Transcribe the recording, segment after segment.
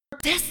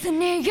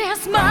Destiny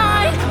is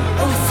mine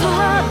恐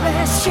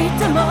れし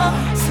ても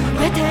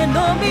全て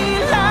の未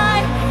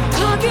来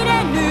途切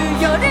れぬ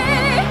より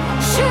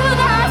Should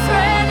I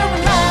friend of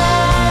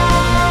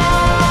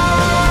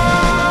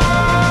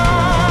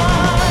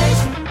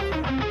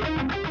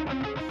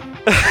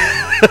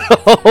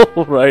life?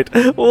 All right.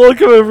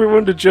 Welcome,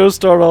 everyone, to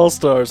Joestar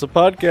All-Stars, a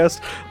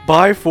podcast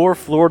by for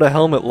Florida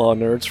Helmet Law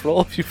nerds. For all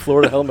of you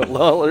Florida Helmet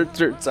Law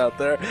nerds out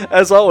there,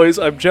 as always,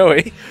 I'm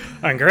Joey.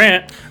 I'm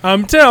Grant.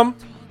 I'm Tim.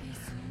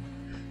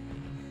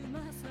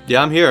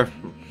 Yeah, I'm here.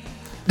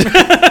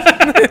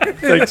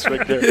 Thanks,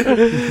 Victor.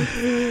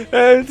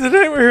 And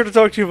today we're here to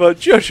talk to you about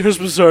JoJo's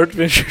Bizarre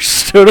Adventure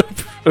Stone Up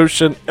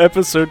Ocean,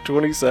 Episode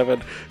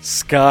 27,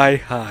 Sky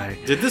High.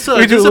 Did this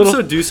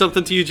episode do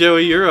something to you,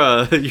 Joey?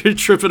 You're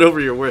tripping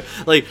over your word.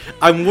 Like,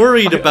 I'm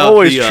worried about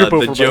the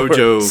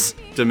JoJo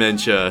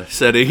dementia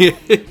setting.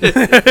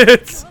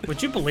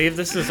 Would you believe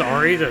this is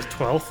already the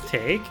 12th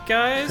take,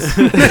 guys?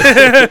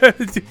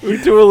 We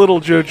do a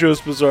little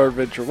JoJo's Bizarre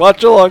Adventure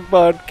watch-along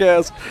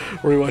podcast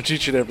where we watch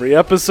each and every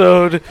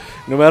episode,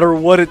 no matter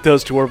what it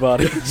does to our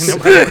bodies.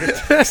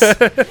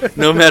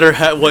 No matter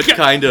what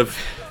kind of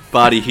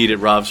body heat it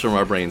robs from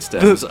our brain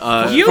stems.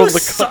 You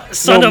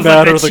son of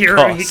a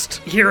bitch,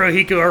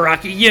 Hirohiko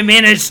Araki, you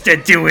managed to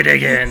do it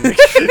again.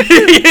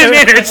 You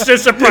managed to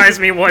surprise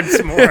me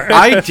once more.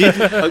 I did,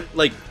 I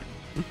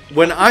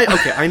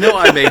know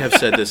I may have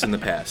said this in the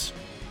past.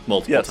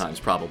 Multiple times,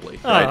 probably.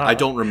 I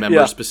don't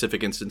remember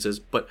specific instances,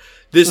 but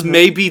this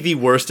may be the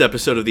worst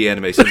episode of the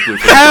anime since Blue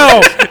Fruit. How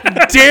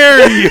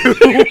dare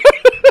you!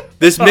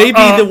 This may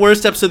be the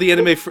worst episode of the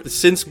anime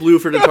since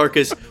Blueford and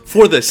Tarkus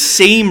for the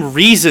same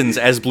reasons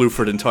as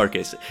Blueford and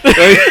Tarkus.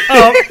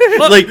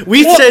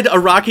 We said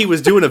Araki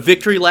was doing a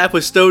victory lap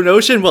with Stone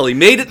Ocean. Well, he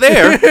made it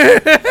there.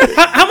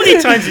 How many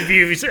times have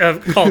you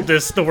called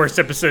this the worst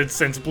episode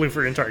since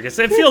Blueford and Tarkus?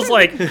 It feels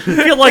like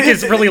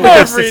it's really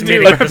lost its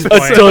meaning at this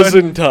point. A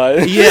dozen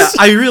times. Yeah,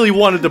 I really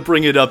wanted to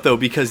bring it up though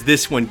because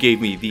this one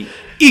gave me the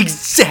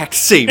exact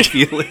same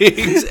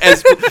feelings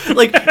as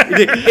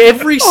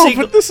every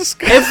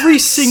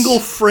single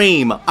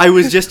frame. I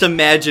was just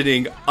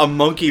imagining a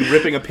monkey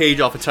ripping a page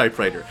off a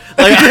typewriter.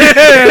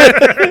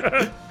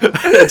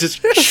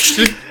 Just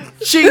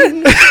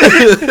ching.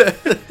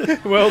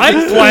 Well,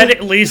 I'm glad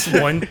at least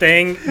one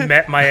thing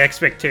met my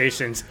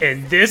expectations,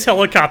 and this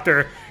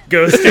helicopter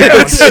goes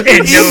down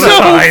in no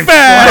time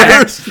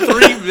flat.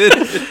 3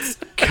 minutes.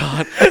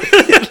 God.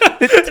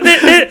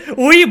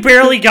 We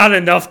barely got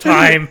enough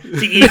time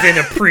to even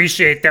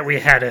appreciate that we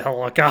had a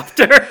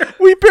helicopter.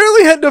 We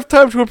barely had enough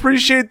time to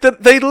appreciate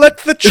that they let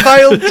the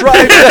child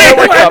drive the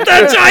helicopter.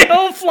 Let the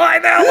child fly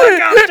the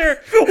helicopter.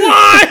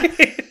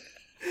 Why?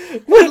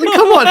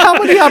 Come on, how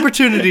many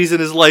opportunities in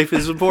his life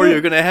is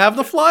Emporio going to have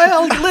to fly?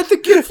 Let the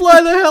kid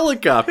fly the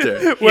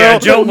helicopter. Well,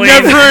 Joe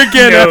never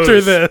again after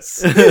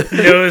this.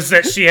 Knows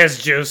that she has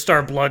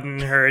Joestar blood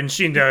in her, and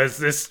she knows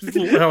this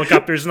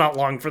helicopter's not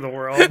long for the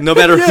world. No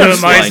matter who's so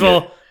might as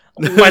well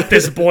let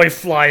this boy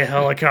fly a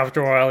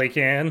helicopter while he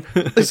can.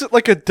 Is it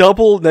like a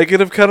double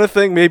negative kind of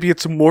thing? Maybe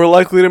it's more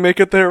likely to make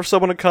it there if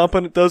someone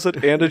incompetent does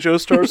it and a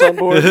Joestar's on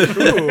board?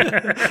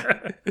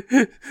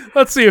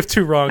 Let's see if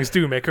two wrongs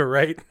do make a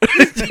right.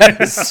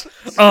 Yes.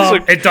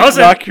 It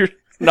doesn't.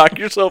 Knock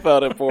yourself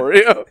out,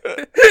 Emporio.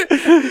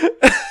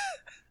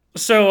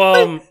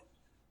 So,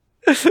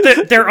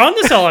 they're on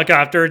this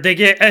helicopter. They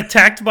get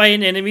attacked by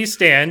an enemy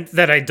stand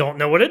that I don't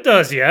know what it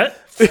does yet.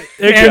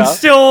 And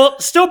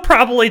still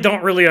probably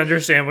don't really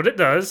understand what it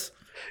does.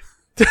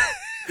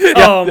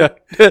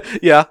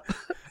 Yeah.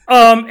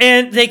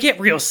 And they get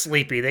real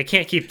sleepy. They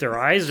can't keep their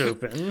eyes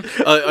open.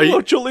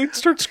 Jolene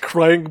starts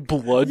crying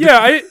blood.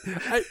 Yeah,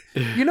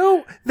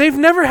 they've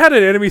never had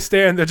an enemy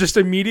stand that just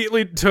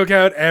immediately took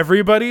out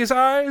everybody's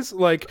eyes.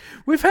 Like,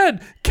 we've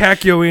had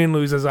Kakyoin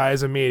lose his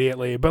eyes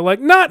immediately,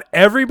 but, not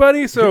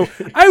everybody. So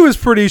I was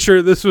pretty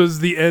sure this was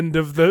the end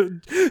of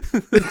the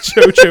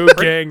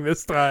JoJo gang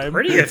this time.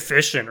 Pretty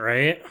efficient,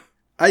 right?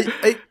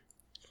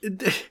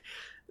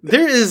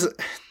 There is...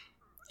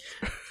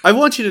 I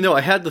want you to know,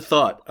 I had the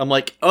thought. I'm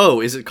like,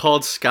 oh, is it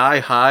called Sky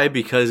High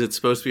because it's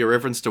supposed to be a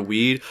reference to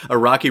weed?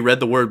 Araki read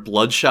the word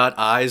bloodshot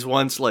eyes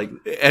once, took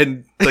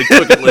it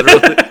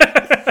literally.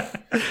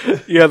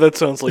 Yeah, that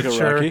sounds like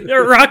Araki.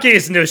 Araki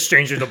is no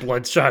stranger to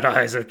bloodshot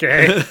eyes,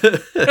 okay?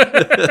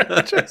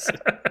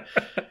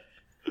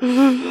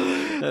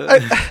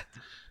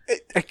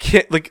 I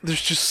can't,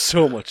 there's just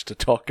so much to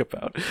talk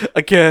about.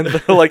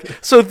 Again,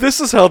 so this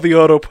is how the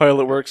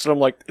autopilot works, and I'm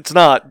like, it's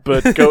not,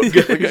 but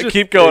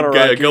keep going,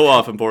 Araki. Go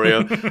off,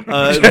 Emporio.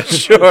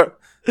 Sure.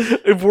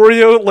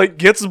 Emporio,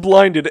 gets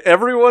blinded.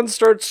 Everyone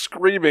starts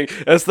screaming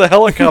as the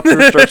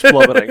helicopter starts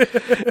plummeting.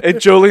 And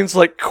Jolene's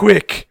like,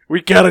 quick,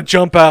 we gotta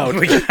jump out.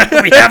 We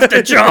have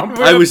to jump.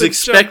 I was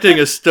expecting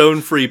a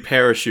stone-free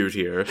parachute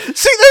here. See,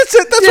 that's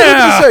it. That's what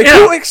I was going to say.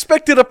 Who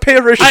expected a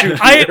parachute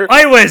here?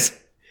 I was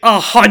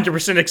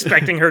 100%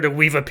 expecting her to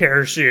weave a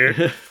parachute.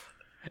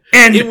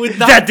 And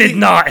that did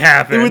not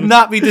happen. It would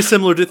not be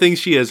dissimilar to things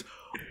she has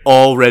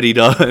already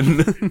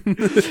done.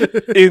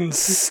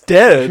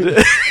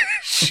 Instead,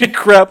 She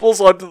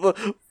grapples onto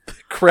the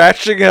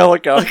crashing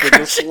helicopter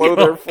to slow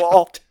their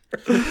fall.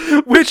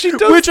 Which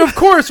of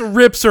course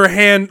rips her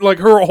hand, like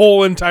her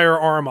whole entire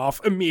arm off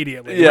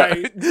immediately. Yeah,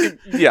 Right?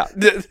 yeah.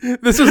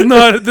 This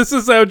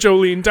is how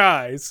Jolene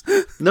dies.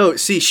 No,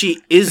 see,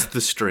 she is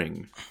the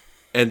string,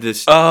 and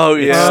this Oh,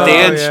 yeah.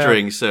 stand Oh, yeah.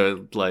 string.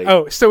 So like,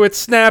 Oh, so it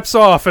snaps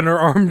off and her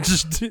arm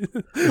just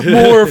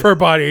more of her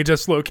body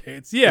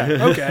dislocates. Yeah,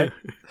 okay.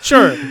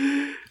 Sure.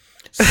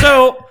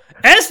 So,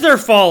 as they're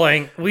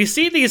falling, we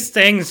see these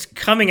things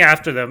coming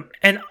after them,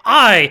 and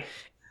I,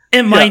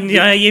 in my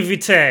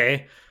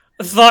naivete,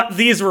 thought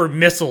these were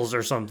missiles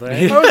or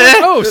something.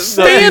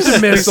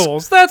 Stand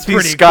missiles. That's These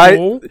pretty sky,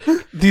 cool.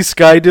 these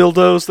sky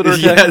dildos that are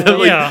yeah, attacking they're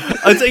like, Yeah.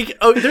 I was like,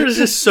 oh, there's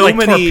just so Like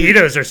many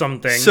torpedoes or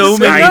something. so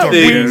Sky many not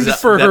torpedoes. things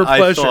for that her I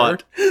pleasure.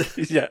 thought.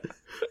 yeah.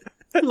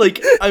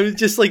 Like, I was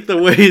just like, the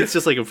way it's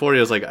just like in 40,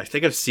 I was like, I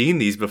think I've seen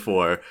these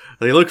before.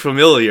 They look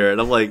familiar. And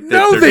I'm like,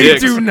 No, they're they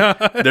dicks. do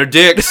not. They're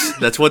dicks.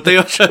 That's what they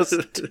are.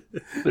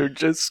 They're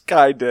just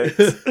sky dicks.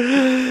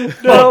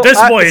 Well, this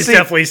boy has see-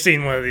 definitely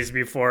seen one of these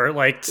before.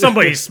 Like,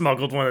 somebody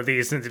smuggled one of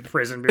these into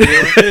prison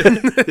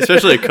before.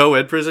 Especially a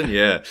co-ed prison.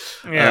 Yeah.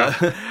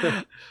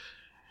 Yeah.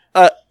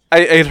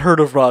 I had heard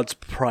of rods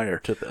prior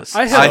to this.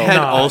 I I had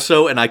not.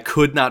 also, and I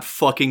could not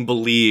fucking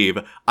believe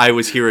I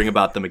was hearing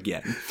about them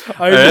again.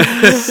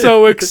 I'm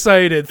so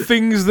excited.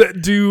 Things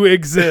that do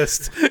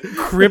exist.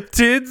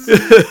 Cryptids,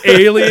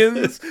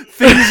 aliens,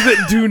 things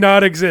that do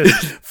not exist.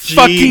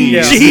 Fucking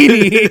Genies.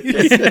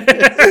 genies.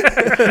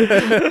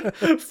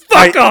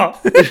 Fuck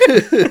off!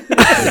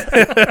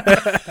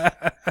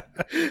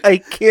 I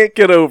can't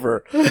get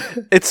over.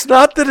 It's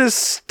not that his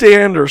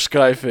stand are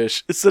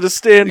skyfish. It's that his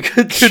stand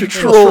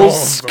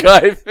controls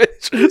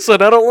skyfish. So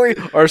not only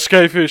are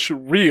skyfish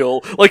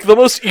real, like the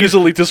most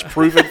easily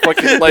disproven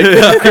fucking like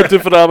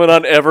cryptid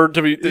phenomenon ever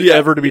to be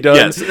done.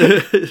 Yes.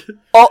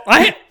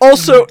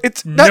 Also,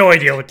 it's not. No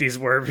idea what these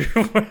were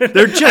before.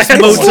 They're just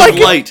It's modes like of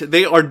light.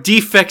 They are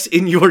defects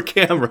in your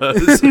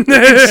cameras.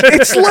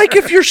 It's like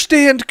if your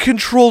stand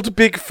controlled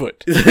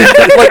Bigfoot.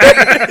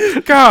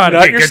 God,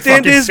 Not a your good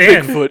stand fucking is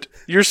stand. Bigfoot.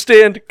 Your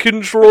stand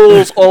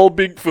controls all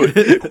Bigfoot.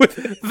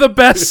 the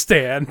best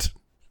stand.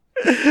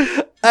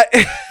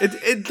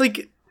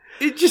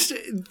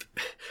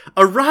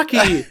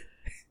 Araki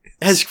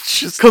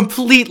has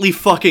completely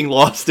fucking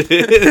lost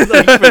it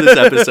like, for this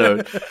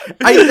episode.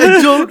 I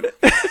don't.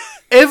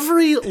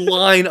 Every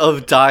line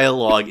of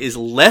dialogue is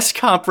less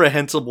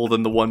comprehensible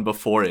than the one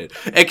before it.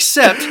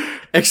 Except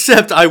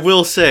I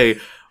will say,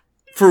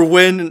 for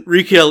when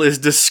Rikiel is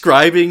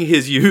describing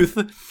his youth,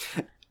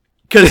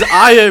 because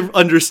I have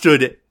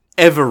understood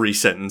every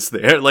sentence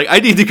there. Like, I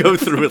need to go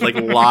through it, like,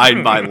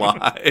 line by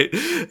line.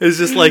 It's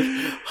just like,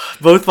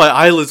 both my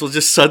eyelids will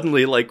just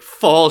suddenly, like,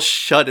 fall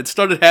shut. It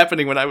started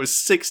happening when I was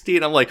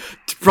 16. I'm like,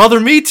 brother,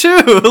 me too!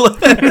 You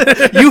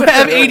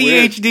have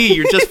ADHD.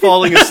 You're just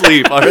falling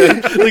asleep, all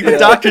right? Like, the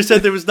doctor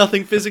said there was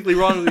nothing physically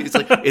wrong with you. It's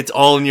like, it's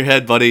all in your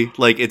head, buddy.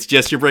 Like, it's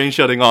just your brain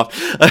shutting off.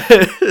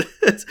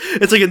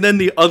 It's like, and then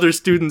the other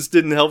students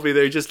didn't help me.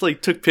 They just,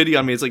 like, took pity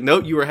on me. It's like, no,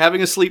 you were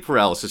having a sleep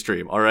paralysis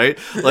dream, all right?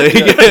 Like,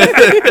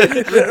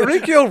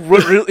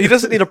 Rikyo, he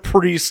doesn't need a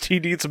priest. He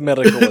needs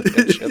medical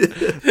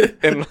attention.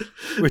 And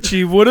Which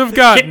he would have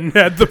gotten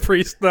had the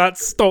priest not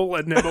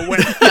stolen him away.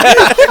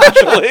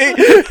 actually,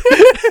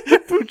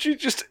 Pucci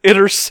just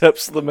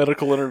intercepts the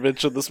medical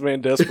intervention this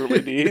man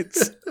desperately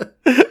needs.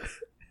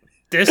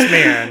 This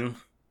man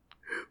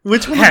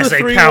which one has of the a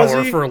three was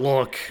powerful he?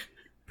 look.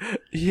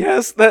 He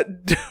has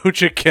that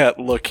Doja Cat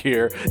look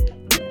here.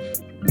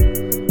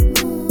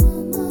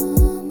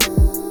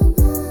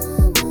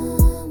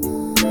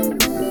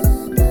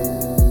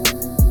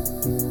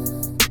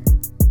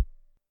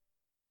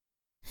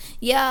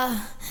 Yeah,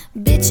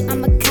 bitch,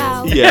 I'm a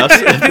cow. Yes.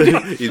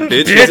 Bitch, he's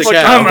Bitch, a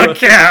cow. I'm a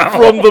cow.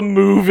 From the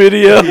Moo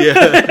video. Yeah.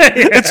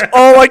 It's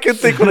all I can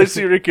think when I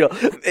see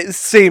Rikyo.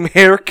 Same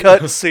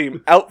haircut,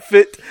 same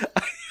outfit.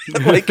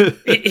 Like, He's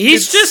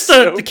it's just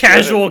so a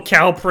casual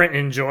cow print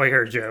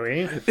enjoyer,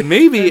 Joey.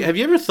 Maybe. Have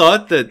you ever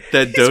thought that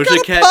he's Doja got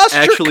a Cat posture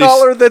actually?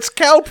 collar that's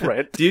cow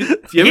print. Do you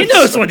He ever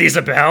knows what he's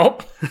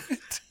about.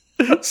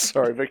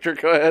 Sorry, Victor,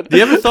 go ahead.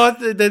 You ever thought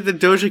that the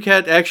Doja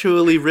Cat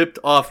actually ripped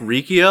off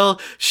Rikiel?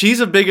 She's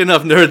a big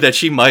enough nerd that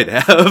she might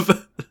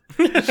have.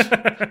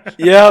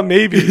 Yeah,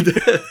 maybe.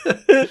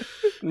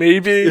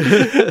 Maybe.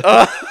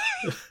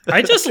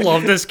 I just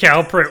love this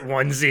cow print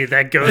onesie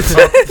that goes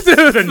up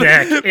the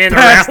neck and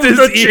Past around his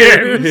the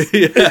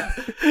chin.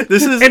 Yeah.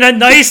 This is And a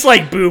nice,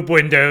 like, boob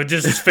window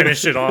just to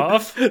finish it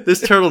off.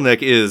 this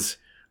turtleneck is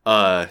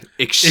extreme.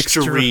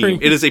 Extreme.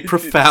 It is a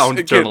profound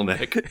Again,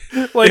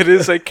 turtleneck. It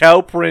is a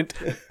cow print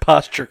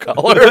posture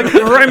collar.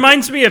 It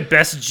reminds me of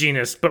Best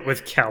Genus, but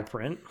with cow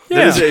print.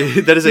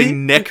 That is a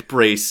neck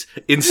brace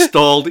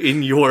installed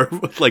in your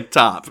like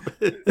top.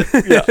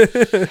 Yeah.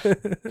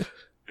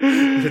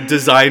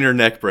 Designer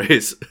neck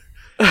brace.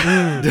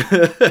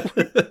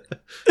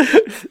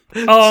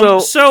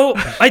 So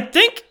I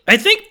think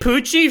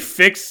Poochie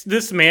fixed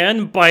this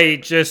man by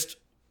just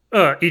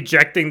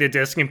ejecting the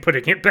disc and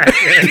putting it back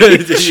in. He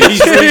just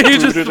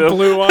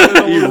blew on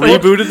it. He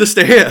rebooted the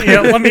stand.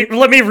 Yeah, let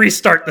me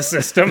restart the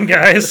system,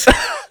 guys.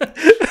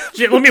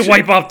 Let me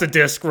wipe off the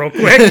disc real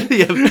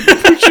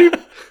quick.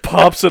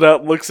 Pops it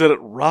out, looks at it.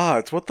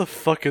 Rods, what the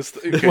fuck is?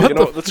 Okay,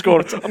 let's go.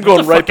 I'm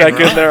going right back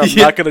in there. I'm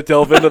not going to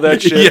delve into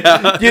that shit.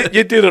 Yeah.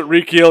 You did it,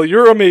 Rikiel.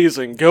 You're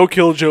amazing. Go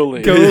kill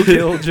Jolene. Go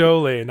kill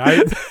Jolene.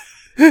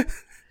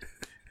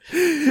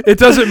 It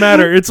doesn't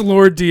matter. It's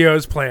Lord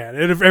Dio's plan.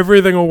 And if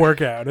everything will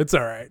work out, it's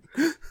all right.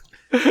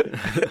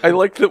 I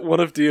like that one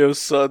of Dio's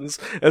sons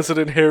has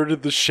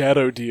inherited the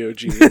Shadow Dio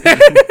gene.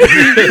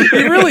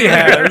 He really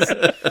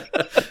has.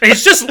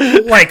 He's just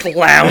like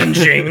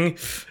lounging,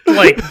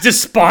 like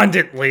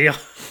despondently. And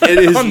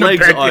his on the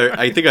legs bed. are,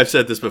 I think I've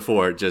said this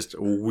before, just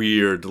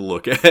weird to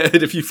look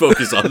at if you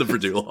focus on the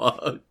Purdue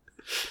long.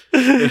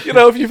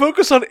 If you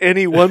focus on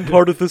any one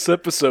part of this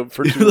episode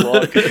for too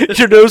long,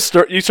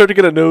 you start to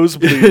get a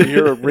nosebleed and you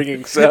hear a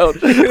ringing sound.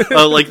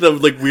 Like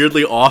the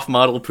weirdly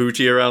off-model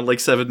Poochie around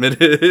 7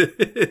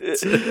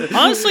 minutes.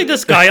 Honestly,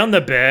 this guy on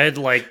the bed,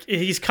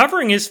 he's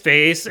covering his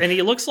face, and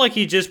he looks like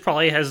he just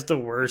probably has the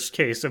worst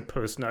case of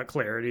post-nut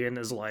clarity in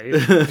his life.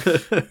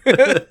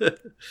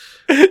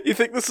 You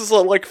think this is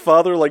a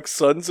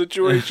father-son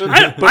situation?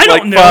 I but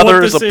don't know father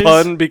what is this a is.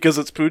 pun because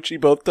it's Poochie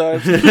both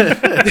times?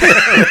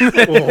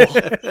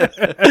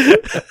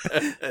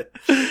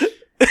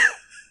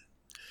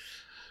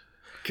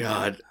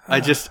 God, I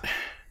just...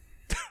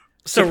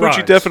 So Poochie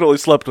Raj. definitely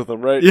slept with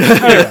him, right?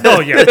 Oh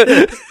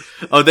yeah.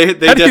 Oh, they do you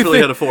definitely think-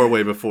 had a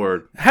four-way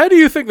before. How do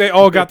you think they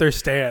all got their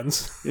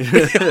stands? He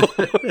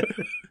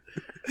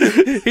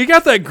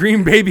got that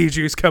green baby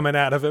juice coming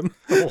out of him.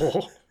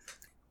 Oh.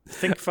 I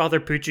think Father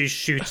Pucci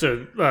shoots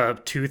a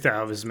tooth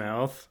out of his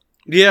mouth.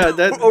 Yeah,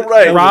 that, Oh,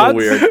 right. that was Rods?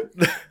 weird.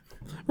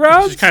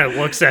 Rods? Just kind of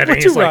looks at it What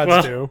and do he's like,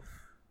 rods well, do?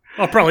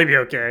 I'll probably be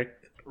okay.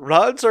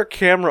 Rods are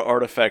camera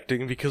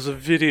artifacting because of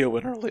video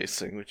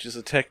interlacing, which is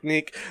a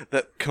technique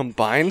that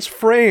combines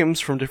frames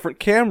from different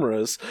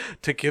cameras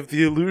to give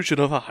the illusion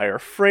of a higher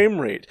frame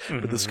rate.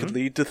 But this could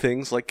lead to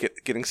things like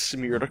getting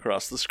smeared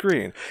across the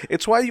screen.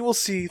 It's why you will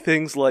see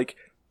things like,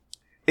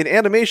 in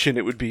animation,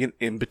 it would be an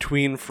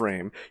in-between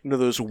frame.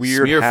 Those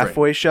weird Smear frame.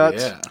 halfway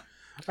shots? Yeah.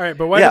 All right,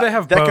 but why Yeah, do they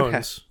have that could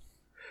bones?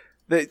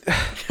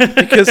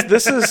 Because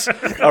this is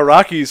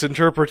Araki's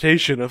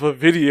interpretation of a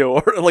video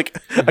or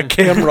a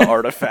camera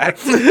artifact.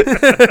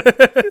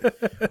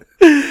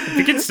 If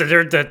you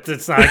consider that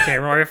it's not a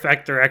camera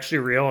artifact, they're actually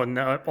real, and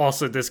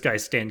also this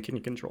guy's stand can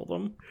control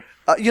them.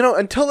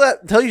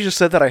 Until you just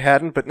said that I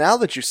hadn't, but now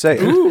that you say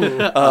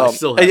it,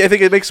 still I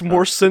think it makes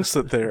more sense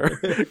that they're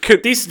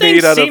These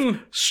made things out seem-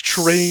 of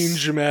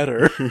strange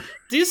matter.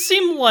 These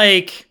seem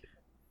like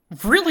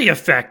really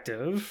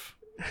effective,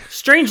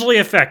 strangely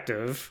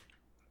effective.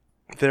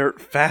 They're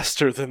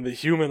faster than the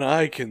human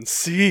eye can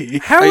see.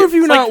 How have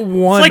you not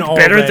won It's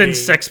better already? than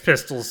Sex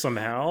Pistols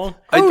somehow.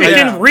 Oh, It yeah.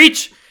 can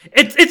reach.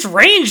 Its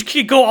range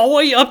can go all the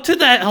way up to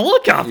that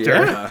helicopter.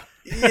 Yeah.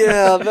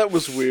 Yeah, that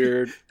was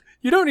weird.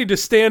 You don't need to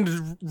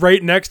stand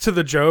right next to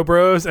the Joe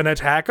Bros and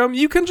attack them.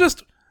 You can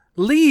just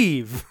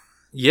leave.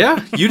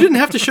 Yeah, you didn't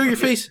have to show your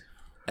face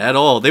at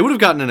all. They would have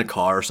gotten in a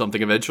car or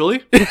something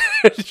eventually.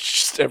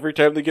 Just every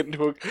time they get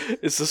into a...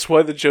 Is this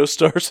why the Joe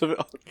Stars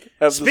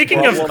have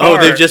Speaking this of problem? Oh,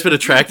 car- they've just been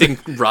attracting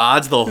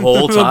rods the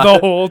whole time. The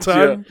whole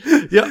time.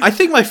 Yeah, I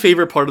think my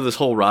favorite part of this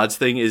whole rods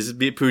thing is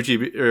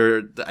Poochie,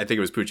 or I think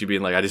it was Poochie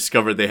being like, I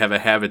discovered they have a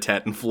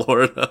habitat in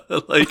Florida.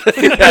 Like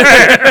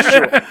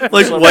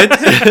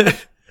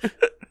what?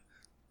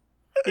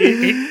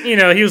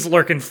 He was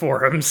lurking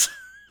forums,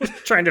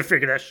 trying to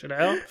figure that shit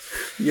out.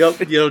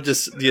 Yep,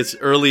 just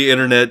early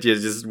internet,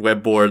 just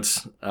web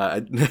boards,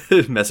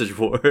 message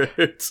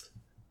boards.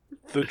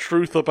 The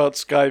truth about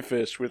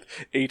Skyfish with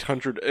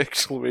 800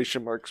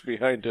 exclamation marks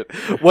behind it.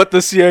 What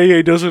the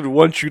CIA doesn't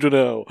want you to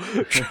know.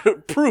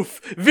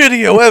 Proof.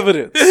 Video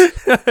evidence.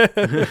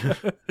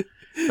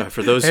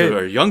 For those who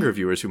are younger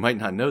viewers who might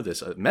not know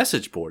this, a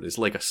message board is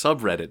like a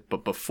subreddit,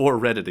 but before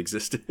Reddit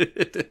existed.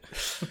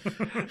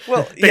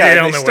 Well, They yeah,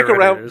 don't they know stick what Reddit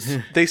around. is.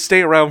 They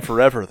stay around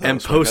forever, though.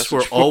 And so posts were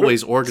message boards-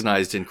 always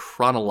organized in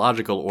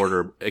chronological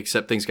order,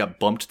 except things got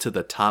bumped to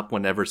the top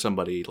whenever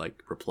somebody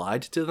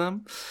replied to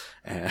them.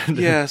 And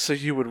Yeah, so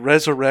you would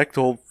resurrect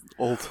old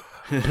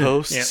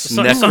posts. Yeah,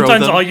 Necro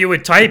sometimes them. all you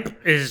would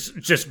type is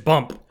just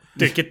bump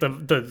to get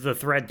the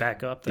thread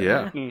back up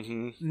there.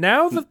 yeah.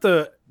 Now that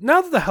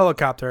the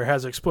helicopter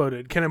has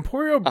exploded, can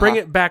Emporio bring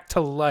it back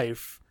to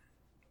life?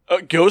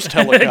 Ghost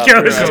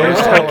helicopter. Ghost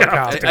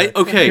helicopter.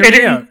 Okay.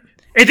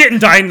 It didn't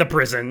die in the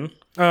prison.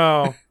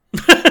 Oh,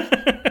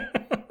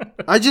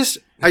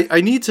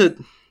 I need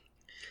to.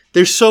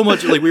 There's so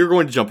much, we were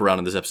going to jump around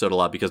in this episode a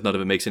lot because none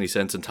of it makes any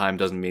sense and time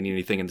doesn't mean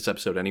anything in this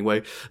episode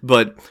anyway.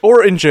 But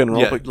Or in general.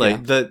 yeah, but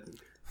yeah.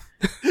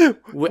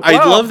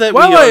 I love that.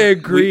 I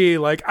agree.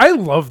 Like, I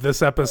love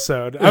this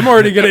episode. I'm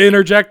already going to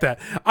interject that.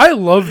 I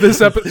love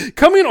this episode.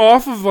 Coming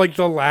off of like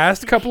the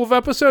last couple of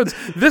episodes,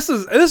 this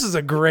is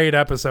a great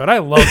episode. I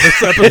love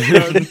this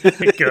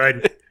episode.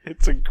 Good.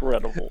 It's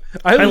incredible.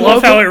 I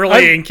love how it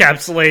really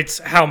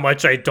encapsulates how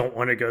much I don't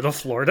want to go to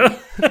Florida.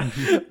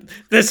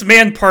 This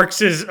man parks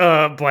his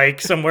bike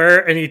somewhere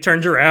and he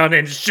turns around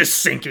and it's just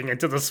sinking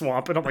into the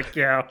swamp. And I'm like,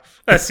 yeah,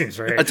 that seems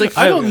right. It's like,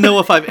 I don't know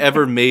if I've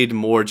ever made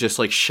more just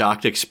like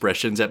shocked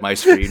expressions at my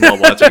screen while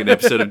watching an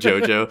episode of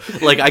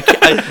JoJo. Like,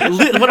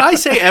 when I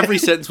say every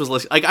sentence was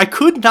like, I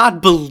could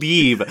not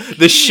believe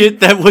the shit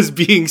that was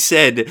being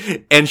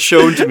said and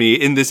shown to me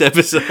in this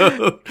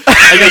episode.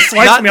 I guess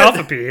swipes me off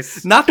a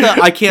piece. Not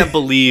that I can't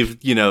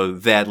believe,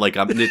 that like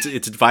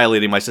it's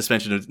violating my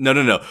suspension.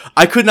 No.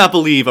 I could not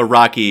believe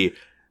Araki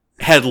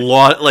had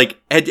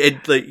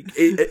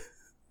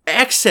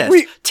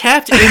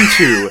tapped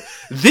into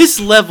this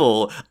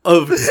level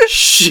of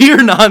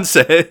sheer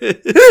nonsense.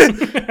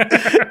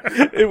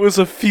 It was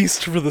a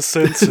feast for the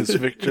senses,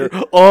 Victor.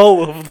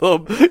 All of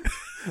them.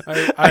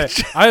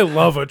 I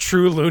love a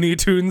true Looney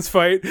Tunes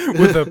fight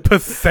with a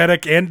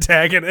pathetic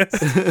antagonist.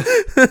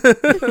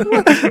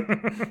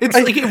 It's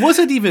like it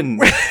wasn't even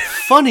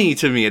funny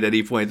to me at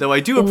any point, though. I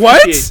do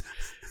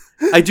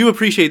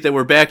appreciate that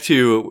we're back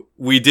to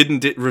we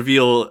didn't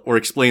reveal or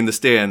explain the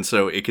stand,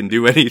 so it can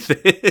do anything.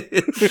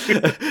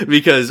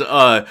 Because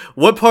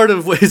what part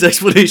of his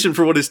explanation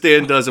for what his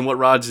stand does and what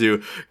rods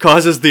do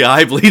causes the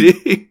eye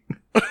bleeding?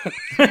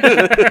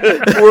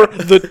 Or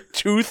the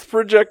tooth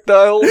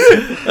projectiles.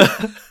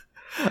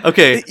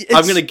 Okay,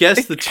 I'm gonna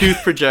guess the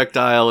tooth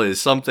projectile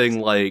is something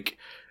like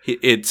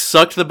it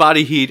sucked the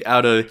body heat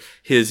out of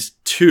his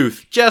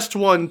tooth, just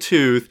one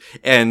tooth,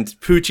 and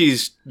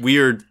Poochie's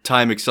weird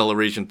time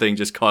acceleration thing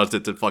just caused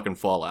it to fucking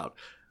fall out.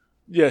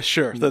 Yeah,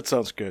 sure, that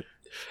sounds good.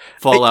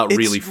 Fall out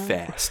really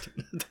fast.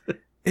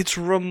 It's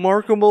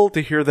remarkable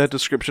to hear that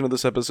description of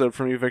this episode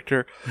from you,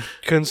 Victor,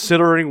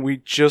 considering we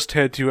just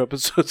had 2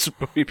 episodes of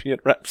Bohemian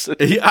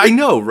Rhapsody. I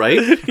know,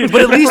 right?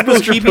 But at least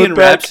Bohemian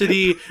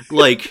Rhapsody,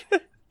 like,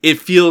 it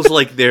feels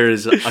like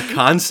there's a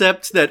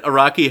concept that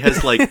Araki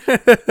has, like,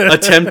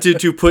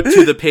 attempted to put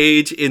to the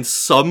page in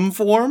some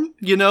form,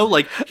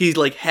 Like, he's,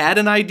 like, had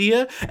an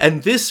idea,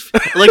 and this,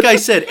 like I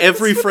said,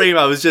 every frame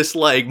I was just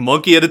like,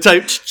 monkey at a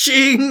time,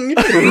 ching,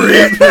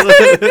 rip.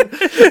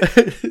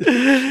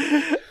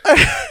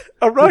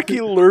 Araki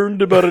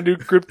learned about a new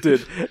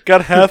cryptid,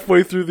 got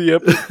halfway through the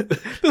episode.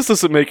 This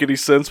doesn't make any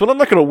sense, but I'm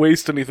not going to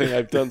waste anything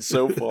I've done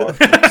so far.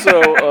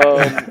 So,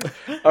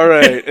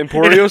 alright,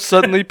 Emporio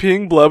suddenly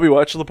peeing blood. We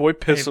watch the boy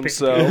piss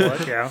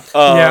himself. Yeah.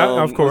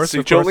 Yeah, of course.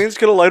 Jolene's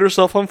going to light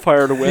herself on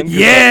fire to win.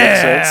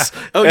 Yeah!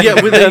 Oh,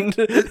 yeah,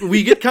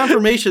 we get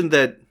confirmation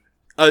that,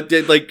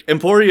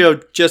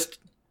 Emporio just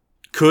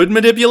could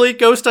manipulate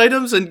ghost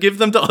items and give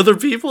them to other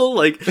people.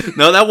 Like,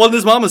 no, that wasn't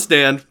his mama's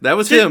stand. That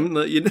was him.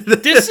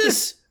 This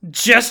is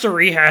just a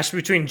rehash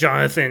between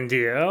Jonathan and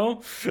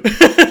Dio.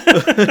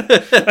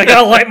 I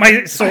gotta light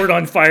my sword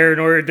on fire in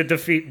order to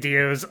defeat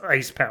Dio's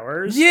ice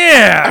powers.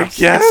 Yeah! I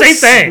guess.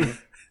 Same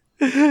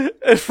thing.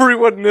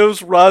 Everyone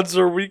knows rods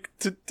are weak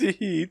to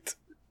heat.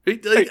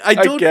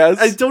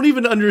 I don't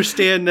even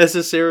understand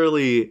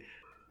necessarily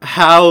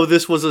how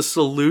this was a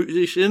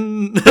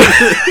solution.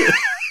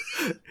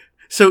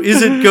 So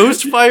is it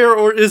ghost fire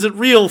or is it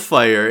real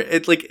fire?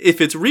 It's like, if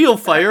it's real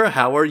fire,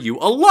 how are you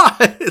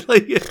alive?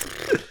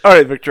 All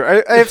right, Victor,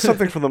 I have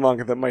something from the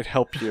manga that might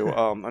help you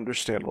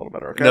understand a little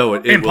better, okay? No,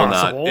 it will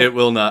not. It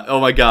will not. Oh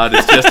my god,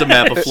 it's just a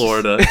map of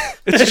Florida.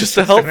 It's just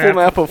a helpful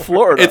map of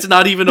Florida. It's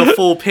not even a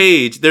full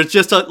page. There's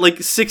just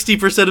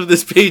 60% of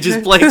this page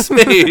is blank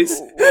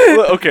space.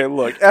 Okay,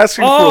 look,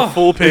 asking for a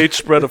full page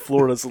spread of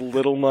Florida is a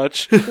little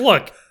much.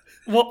 Look,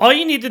 well, all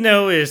you need to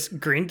know is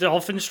Green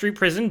Dolphin Street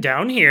Prison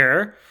down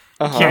here.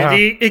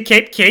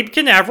 Cape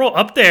Canaveral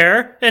up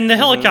there, and the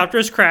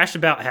helicopters crashed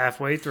about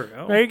halfway through.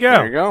 There you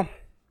go.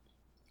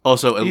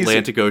 Also,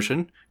 Atlantic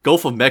Ocean,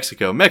 Gulf of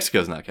Mexico.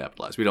 Mexico's not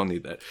capitalized. We don't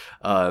need that.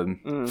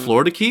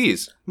 Florida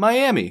Keys,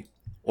 Miami,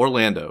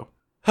 Orlando.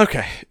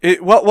 Okay.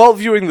 While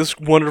viewing this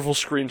wonderful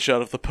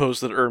screenshot of the pose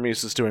that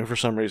Hermes is doing for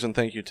some reason,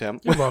 thank you, Tim,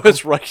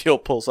 as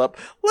Raikil pulls up,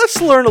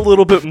 let's learn a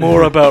little bit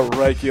more about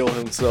Raikil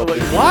himself.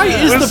 Why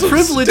is the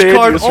privilege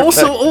card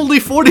also only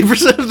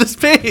 40% of this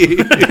page?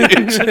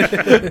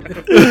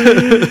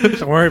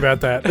 Don't worry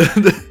about that.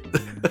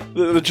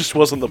 It just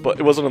wasn't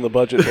it wasn't in the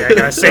budget. Yeah, I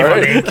gotta save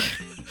on ink.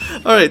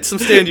 All right, some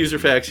stand user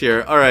facts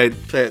here. All right,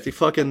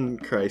 fucking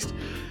Christ.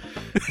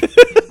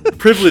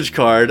 Privilege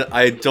card.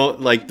 I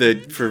don't like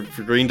for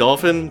Green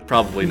Dolphin.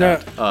 Probably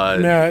not.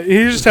 No,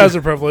 he just has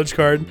a privilege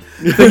card.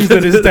 Things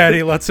that his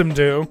daddy lets him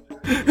do.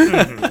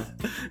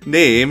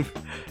 Name: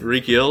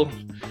 Rikil.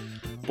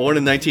 Born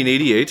in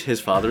 1988,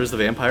 his father is the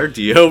vampire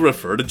Dio.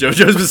 Refer to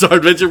JoJo's Bizarre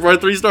Adventure Part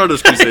 3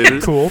 Stardust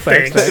Crusaders. Cool,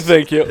 thanks.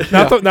 Thank you.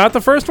 Not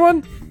the first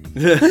one?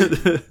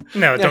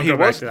 No, don't go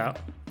back to that.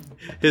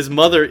 His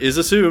mother is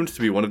assumed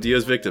to be one of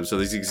Dio's victims, so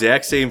these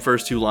exact same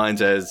first 2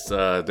 lines as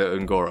the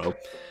Ungoro.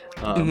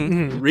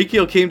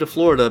 Rikio came to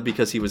Florida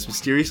because he was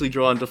mysteriously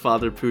drawn to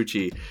Father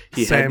Pucci.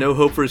 He Same. had no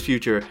hope for his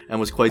future and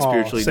was quite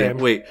spiritually same.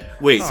 damaged.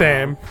 Wait.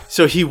 Same.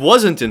 So he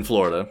wasn't in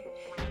Florida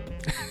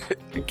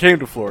It came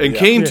to Florida. and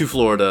came to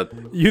Florida.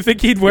 You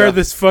think he'd wear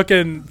this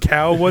fucking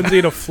cow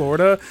onesie to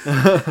Florida?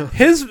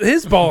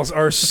 His balls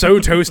are so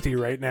toasty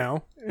right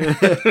now.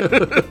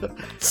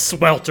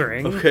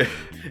 Sweltering. Okay.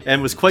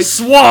 And was quite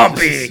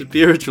Swampy.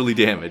 spiritually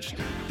damaged.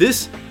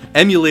 This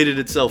emulated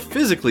itself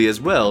physically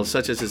as well,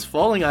 such as his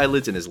falling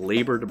eyelids and his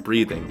labored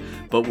breathing.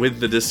 But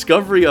with the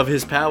discovery of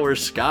his power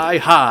sky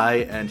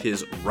high and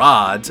his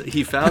rods,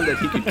 he found that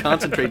he could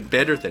concentrate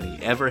better than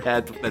he ever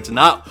had. That's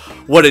not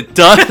what it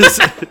does.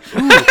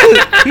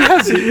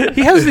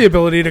 He has the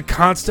ability to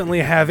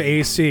constantly have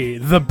AC,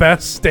 the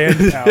best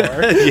stand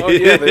power. Oh,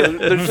 yeah,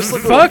 they're just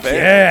like Fuck little fans.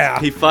 yeah.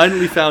 He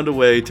finally found a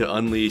way to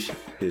unleash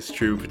his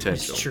true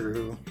potential.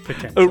 True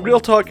potential. Oh, real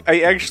talk,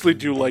 I actually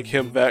do like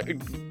him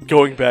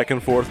going back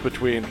and forth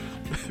between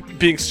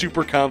being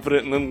super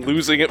confident and then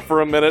losing it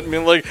for a minute and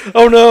being like,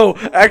 oh no,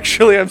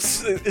 actually,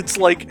 it's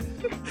like...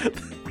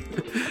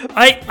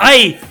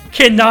 I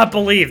cannot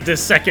believe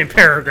this second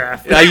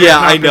paragraph. Yeah,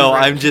 I know.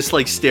 I'm just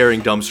like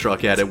staring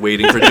dumbstruck at it,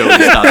 waiting for Joe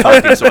to stop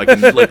talking so I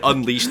can like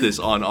unleash this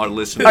on our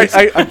listeners.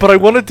 But I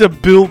wanted to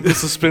build the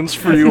suspense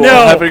for you No,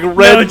 all, having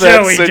read no,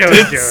 that Joey,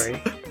 sentence.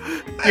 Joey.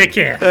 You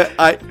can't.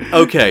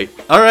 Okay.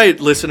 All right,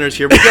 listeners,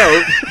 here we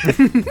go.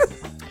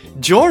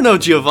 Giorno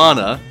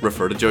Giovanna,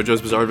 refer to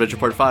JoJo's Bizarre Adventure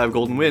Part 5,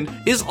 Golden Wind,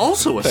 is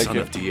also a son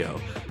of Dio.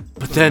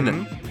 But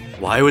then,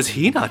 why was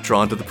he not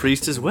drawn to the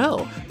priest as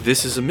well?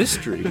 This is a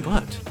mystery,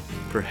 but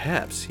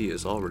perhaps he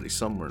is already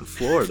somewhere in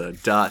Florida. ...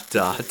 Fuck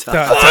off!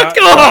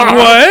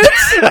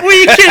 What?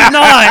 We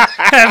cannot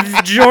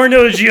have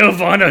Giorno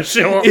Giovanna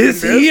show up.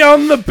 Is in this. he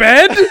on the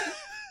bed?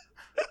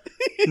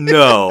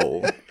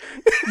 No.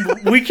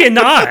 We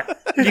cannot.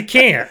 You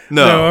can't.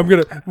 No, I'm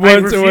gonna.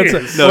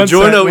 refuse. No,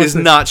 Giorno is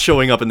not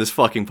showing up in this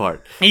fucking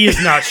part. He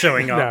is not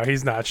showing up. No,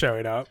 he's not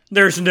showing up.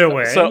 There's no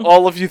way. So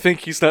all of you think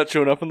he's not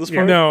showing up in this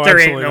part? No, there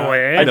ain't absolutely no not.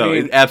 way. No,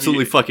 mean,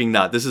 absolutely fucking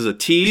not. This is a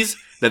tease.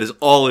 That is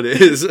all it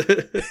is.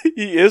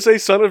 He is a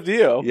son of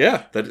Dio.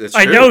 Yeah, that's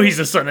I true. know he's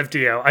a son of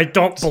Dio. I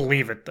don't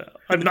believe it though.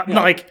 I'm not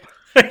like.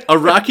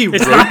 Araki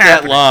wrote not that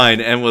happening.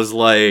 line and was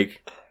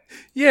like,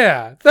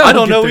 Yeah, I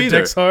don't know their either.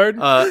 dicks hard.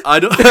 I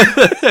don't.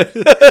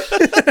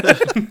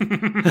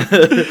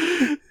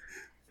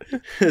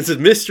 It's a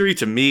mystery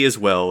to me as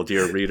well,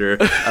 dear reader.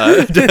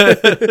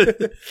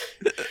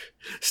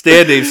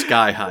 Stand name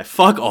Sky High.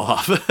 Fuck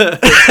off.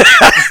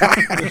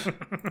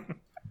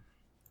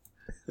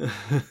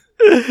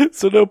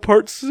 So no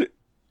part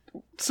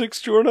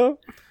 6 Giorno?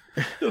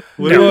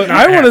 Well, not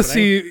I want to happening.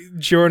 see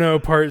Giorno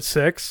Part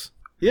 6.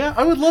 Yeah,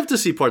 I would love to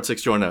see part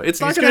 6 Giorno. It's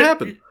not He's going to gonna-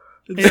 happen.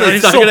 He's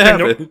It's not still going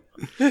to been-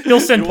 happen. He'll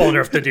send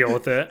Polnareff to deal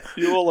with it.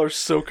 You all are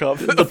so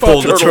confident.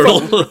 Pull the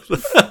turtle.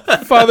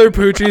 Father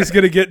Pucci's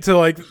gonna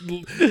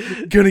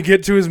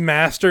get to his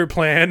master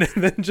plan,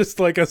 and then just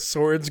like a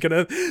sword's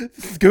gonna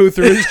go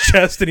through his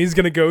chest, and he's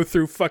gonna go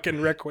through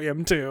fucking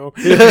Requiem too.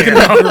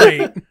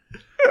 Great.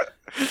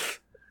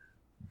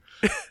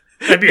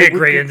 That'd be a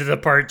great end to the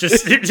part.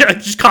 Just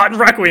caught in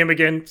Requiem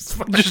again.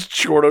 Just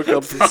Giorno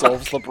comes and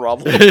solves the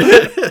problem.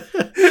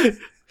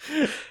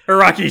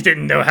 Araki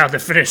didn't know how to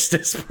finish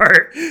this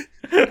part.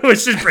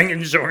 Let's just bring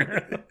in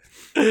Giorno.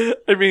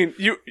 I mean,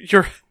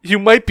 you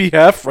might be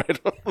half right.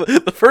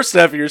 The first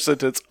half of your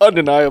sentence,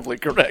 undeniably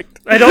correct.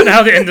 I don't know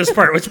how to end this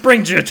part. Let's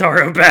bring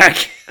Jotaro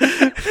back.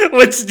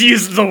 Let's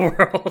use the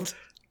world.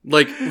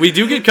 Like, we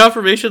do get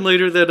confirmation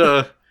later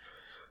that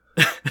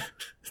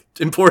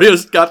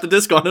Emporio's got the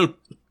disc on him.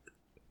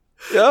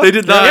 Yeah. They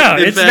did not, Yeah,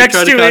 in it's fact, next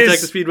try to to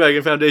contact his- the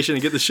Speedwagon Foundation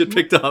and get the shit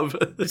picked up.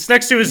 It's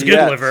next to his good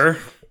Yes. liver.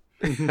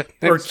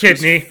 Or It's his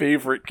kidney.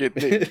 favorite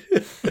kidney.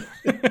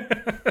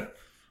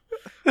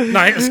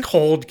 Not his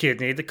cold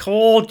kidney. The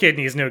cold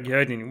kidney is no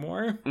good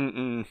anymore.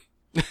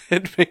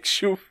 It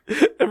makes you.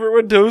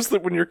 Everyone knows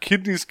that when your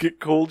kidneys get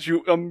cold,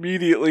 you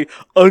immediately,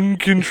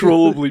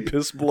 uncontrollably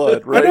piss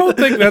blood, right? I don't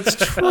think that's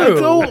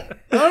true. I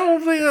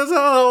don't think that's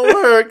how it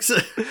works.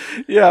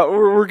 Yeah,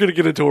 we're gonna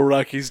get into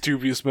Araki's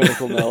dubious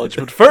medical knowledge,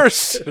 but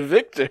first,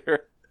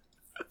 Victor.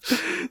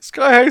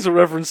 Sky High's a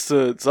reference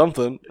to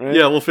something, right?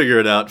 Yeah, we'll figure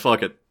it out.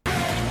 Fuck it.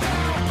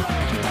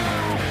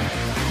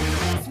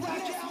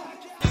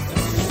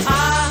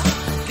 I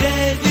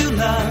gave you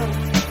love.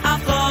 I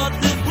thought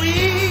that we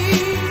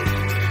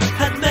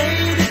had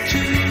made it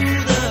to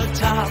the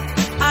top.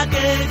 I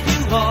gave you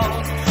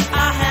all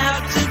I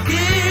had to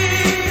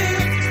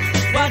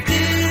give. Why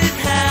did it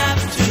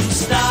have to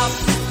stop?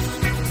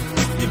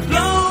 You've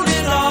blown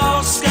it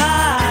all sky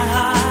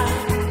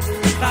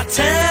high by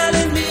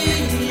telling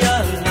me a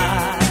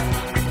lie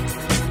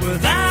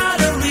without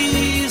a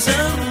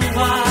reason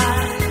why.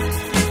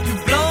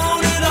 You've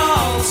blown it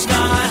all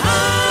sky high.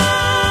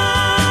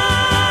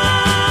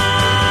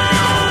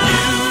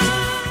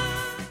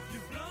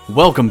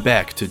 Welcome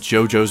back to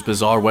JoJo's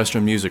Bizarre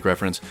Western Music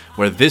Reference,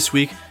 where this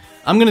week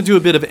I'm going to do a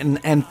bit of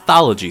an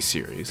anthology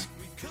series.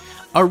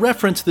 Our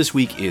reference this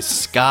week is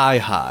Sky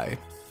High,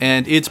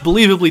 and it's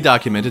believably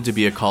documented to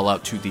be a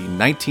call-out to the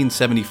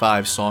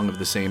 1975 song of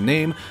the same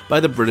name by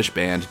the British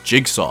band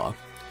Jigsaw.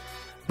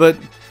 But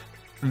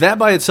that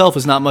by itself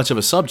is not much of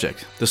a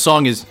subject. The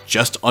song is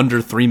just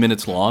under 3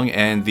 minutes long,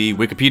 and the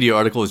Wikipedia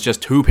article is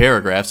just 2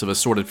 paragraphs of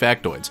assorted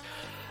factoids.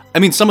 I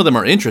mean, some of them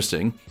are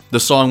interesting. The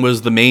song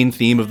was the main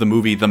theme of the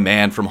movie The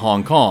Man from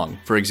Hong Kong,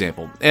 for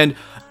example, and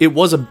it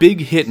was a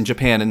big hit in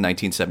Japan in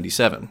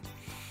 1977.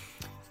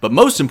 But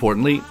most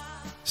importantly,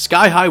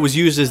 Sky High was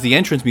used as the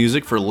entrance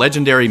music for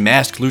legendary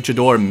masked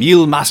luchador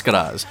Mil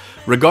Mascaras,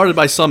 regarded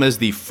by some as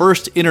the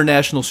first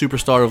international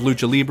superstar of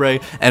lucha libre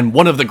and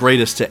one of the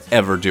greatest to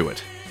ever do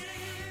it.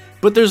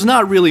 But there's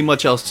not really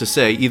much else to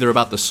say either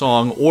about the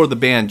song or the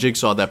band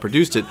Jigsaw that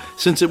produced it,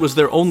 since it was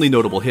their only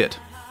notable hit.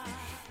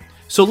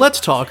 So let's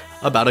talk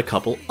about a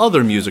couple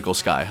other musical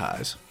Sky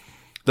Highs.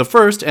 The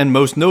first and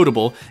most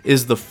notable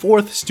is the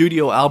 4th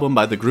studio album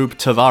by the group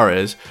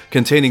Tavares,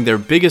 containing their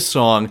biggest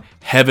song,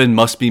 Heaven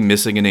Must Be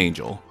Missing an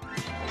Angel.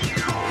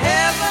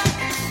 Heaven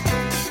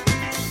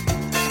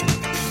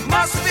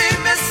must be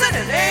missing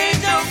an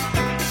angel.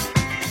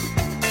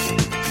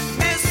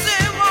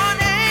 Missing one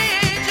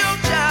angel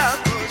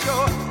child, 'cause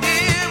you're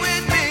here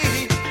with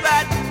me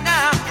right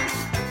now.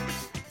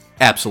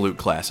 Absolute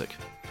classic.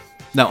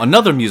 Now,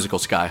 another musical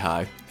Sky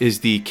High is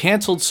the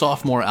canceled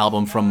sophomore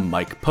album from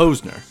Mike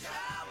Posner.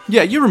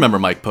 Yeah, you remember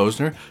Mike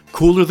Posner.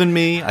 Cooler Than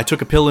Me, I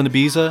Took a Pill in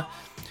Ibiza.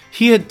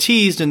 He had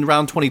teased in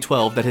around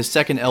 2012 that his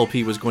second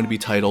LP was going to be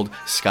titled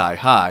Sky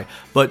High,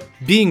 but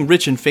being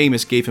rich and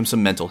famous gave him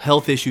some mental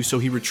health issues, so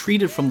he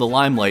retreated from the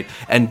limelight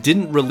and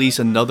didn't release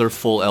another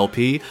full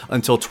LP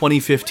until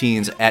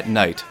 2015's At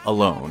Night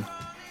Alone.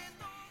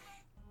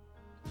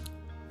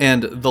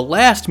 And the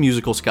last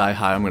musical Sky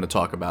High I'm going to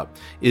talk about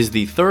is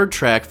the 3rd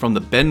track from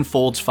the Ben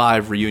Folds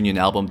 5 reunion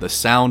album, The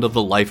Sound of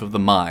the Life of the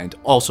Mind,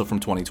 also from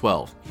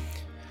 2012.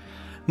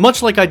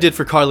 Much like I did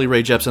for Carly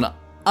Rae Jepsen,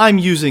 I'm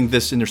using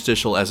this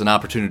interstitial as an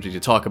opportunity to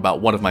talk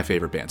about one of my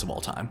favorite bands of all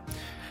time.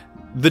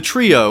 The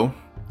trio,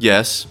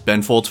 yes,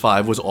 Ben Folds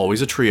 5 was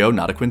always a trio,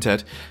 not a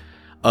quintet,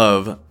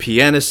 of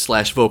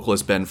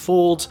pianist/vocalist Ben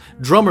Folds,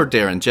 drummer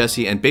Darren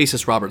Jesse, and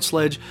bassist Robert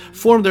Sledge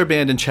formed their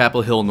band in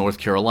Chapel Hill, North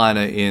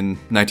Carolina in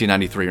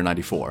 1993 or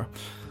 94.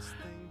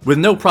 With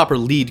no proper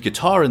lead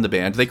guitar in the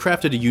band, they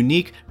crafted a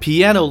unique,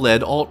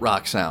 piano-led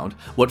alt-rock sound,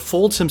 what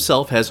Folds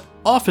himself has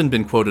often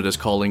been quoted as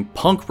calling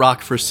punk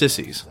rock for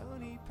sissies.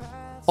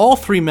 All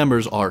 3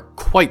 members are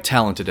quite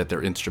talented at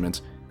their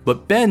instruments,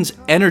 but Ben's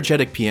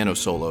energetic piano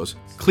solos,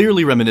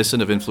 clearly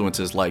reminiscent of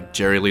influences like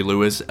Jerry Lee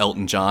Lewis,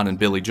 Elton John, and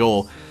Billy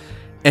Joel,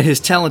 and his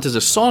talent as a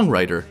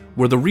songwriter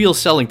were the real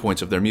selling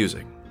points of their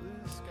music.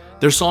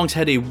 Their songs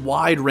had a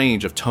wide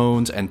range of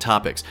tones and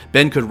topics.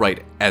 Ben could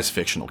write as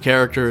fictional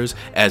characters,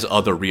 as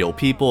other real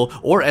people,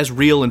 or as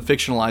real and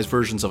fictionalized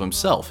versions of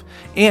himself.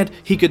 And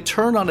he could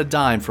turn on a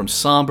dime from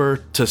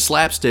somber to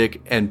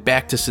slapstick and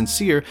back to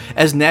sincere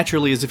as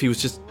naturally as if he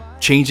was just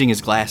changing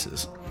his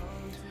glasses.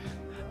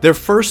 Their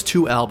first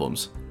 2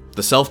 albums,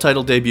 the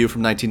self-titled debut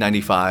from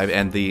 1995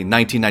 and the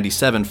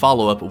 1997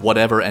 follow-up,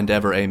 Whatever and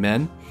Ever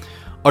Amen,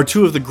 are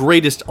 2 of the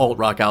greatest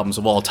alt-rock albums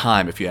of all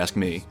time, if you ask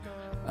me.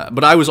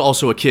 But I was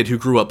also a kid who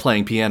grew up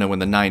playing piano in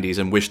the 90s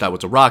and wished I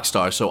was a rock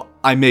star, so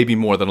I may be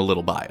more than a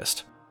little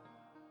biased.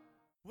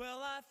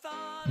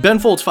 Ben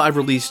Folds 5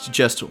 released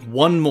just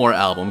one more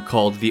album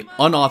called The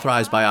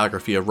Unauthorized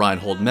Biography of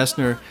Reinhold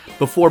Messner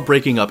before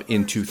breaking up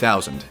in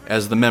 2000,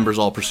 as the members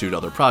all pursued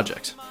other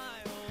projects.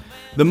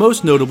 The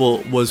most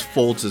notable was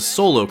Folds'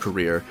 solo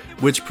career,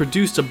 which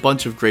produced a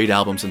bunch of great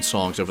albums and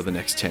songs over the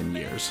next 10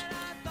 years.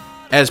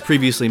 As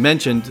previously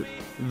mentioned,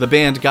 the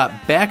band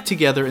got back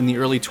together in the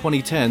early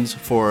 2010s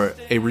for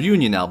a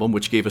reunion album,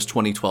 which gave us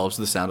 2012's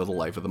The Sound of the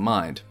Life of the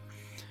Mind.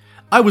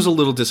 I was a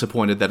little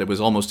disappointed that it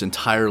was almost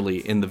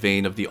entirely in the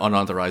vein of the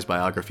Unauthorized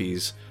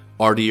Biography's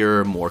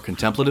artier, more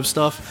contemplative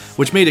stuff,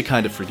 which made it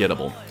kind of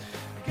forgettable.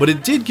 But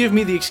it did give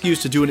me the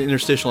excuse to do an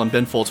interstitial on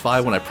Ben Folds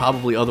 5 when I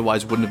probably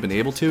otherwise wouldn't have been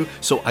able to,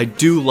 so I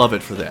do love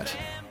it for that.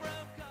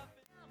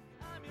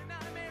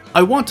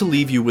 I want to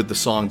leave you with the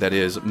song that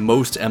is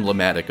most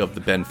emblematic of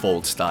the Ben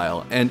Folds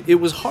style, and it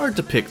was hard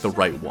to pick the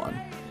right one.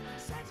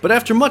 But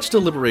after much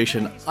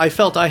deliberation, I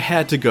felt I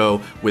had to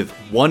go with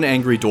One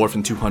Angry Dwarf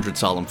and 200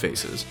 Solemn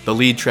Faces, the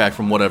lead track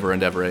from Whatever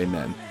and Ever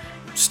Amen.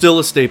 Still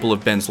a staple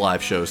of Ben's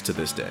live shows to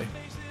this day.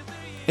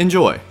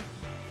 Enjoy.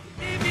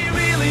 If you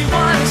really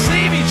want to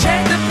see me,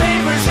 check the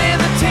papers and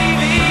the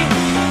TV.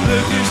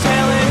 Look who's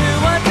telling who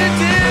what to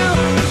do.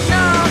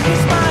 No,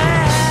 kiss my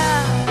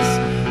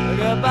ass.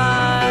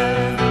 Goodbye.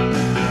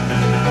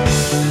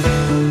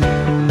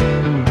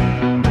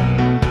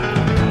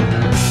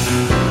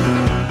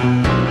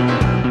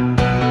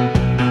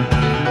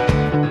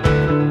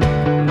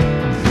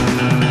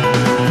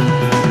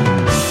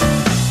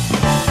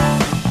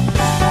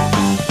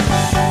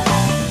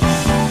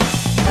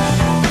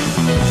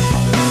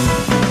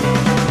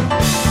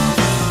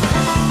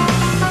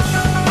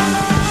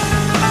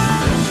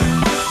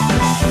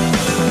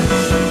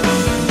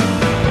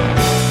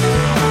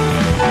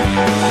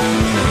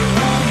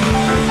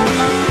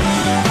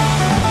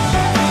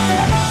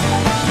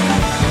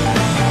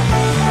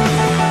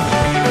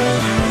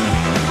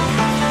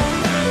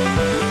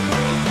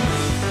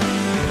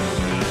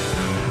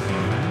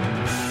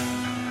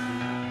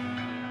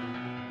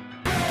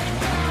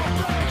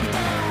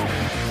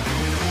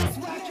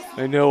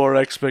 I know our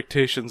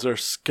expectations are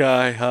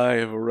sky high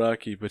of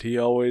Araki, but he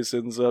always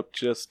ends up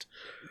just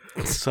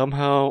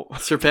somehow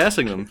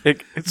Surpassing them.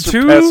 it's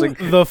surpassing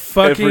To the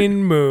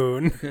fucking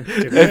moon.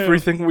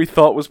 everything we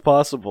thought was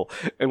possible.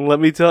 And let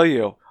me tell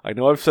you, I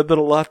know I've said that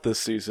a lot this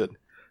season.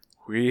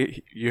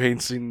 You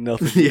ain't seen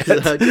nothing yet.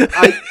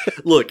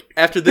 Look,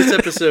 after this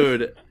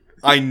episode,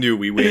 I knew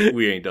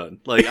we ain't done.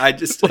 Like, I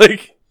just...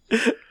 Like,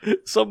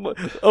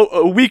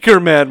 a weaker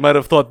man might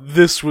have thought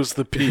this was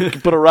the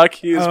peak, but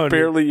Araki is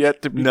barely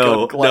yet to become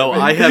No, climbing.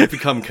 I have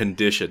become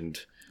conditioned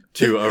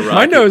to Araki.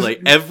 My nose-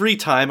 Like, every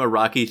time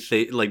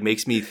Araki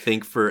makes me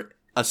think for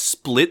a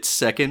split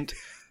second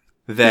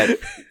that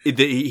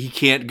he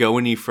can't go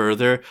any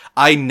further,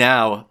 I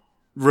now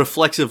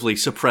reflexively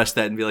suppress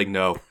that and be like,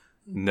 no,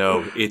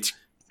 it's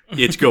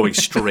going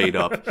straight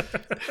up.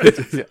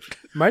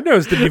 My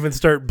nose didn't even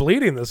start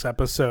bleeding this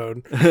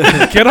episode.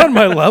 Get on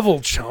my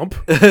level, chump.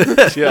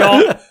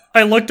 Y'all,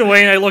 I looked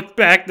away and I looked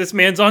back. This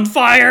man's on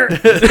fire.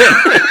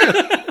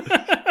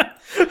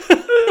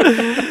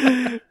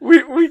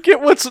 We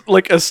get what's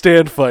like a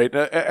stand fight.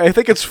 I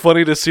think it's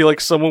funny to see like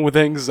someone with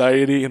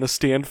anxiety in a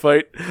stand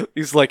fight.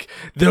 He's like,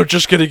 they're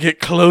just gonna get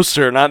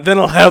closer, and then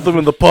I'll have them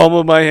in the palm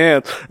of my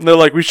hand. And they're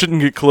like, we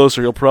shouldn't get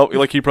closer. He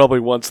probably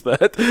wants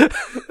that.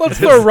 Let's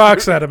throw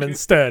rocks at him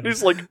instead.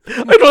 He's like,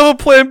 I don't have a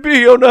plan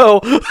B. Oh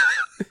no.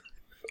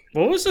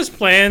 What was his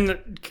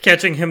plan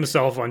catching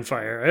himself on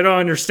fire? I don't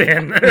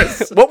understand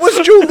this. What was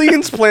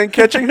Jolene's plan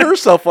catching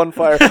herself on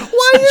fire?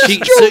 Why is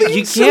Jolene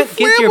you so can't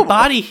get your flammable?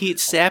 body heat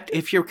sapped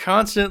if you're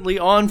constantly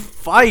on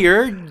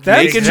fire. That's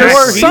making exactly.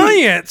 more heat.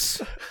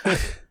 science.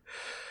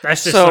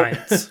 That's just So-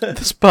 science.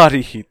 This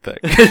body heat thing.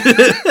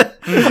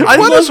 I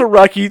What love does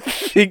Araki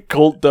think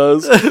Colt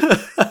does?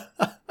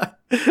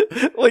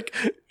 Like,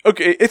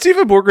 okay, it's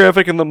even more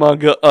graphic in the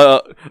manga.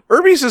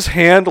 Hermes'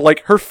 hand,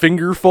 like, her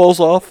finger falls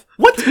off.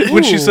 What?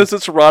 When she Ooh. says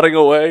it's rotting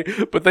away,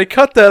 but they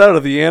cut that out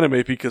of the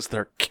anime because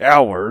they're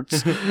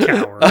cowards.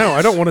 Coward. No,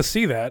 I don't want to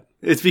see that.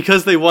 It's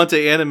because they want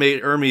to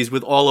animate Hermes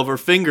with all of her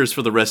fingers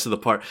for the rest of the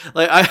part.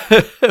 Like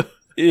I.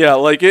 Yeah,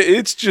 like,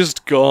 it's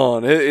just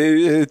gone.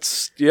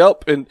 It's,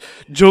 yep, and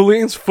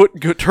Jolene's foot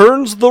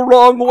turns the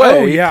wrong way.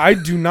 Oh, yeah, I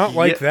do not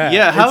like that.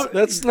 Yeah, how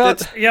that's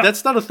not-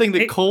 that's not a thing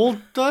that Cole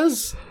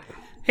does.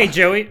 Hey,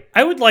 Joey,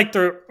 I would like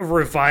to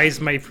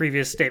revise my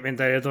previous statement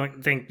that I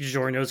don't think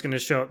Giorno's going to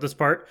show up this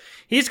part.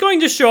 He's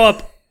going to show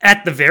up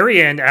at the very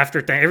end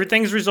after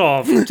everything's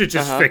resolved to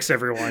just fix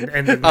everyone,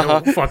 and then he'll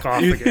fuck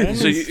off again.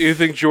 So you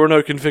think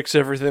Giorno can fix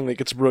everything that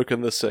gets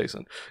broken this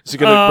season? Is he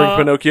going to bring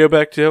Pinocchio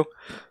back too?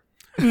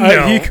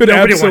 No, he could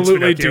nobody wants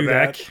absolutely Pinocchio do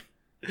back.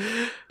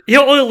 that.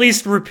 He'll at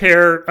least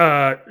repair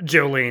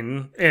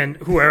Jolene and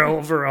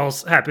whoever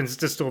else happens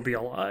to still be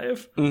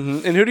alive.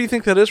 Mm-hmm. And who do you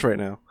think that is right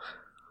now?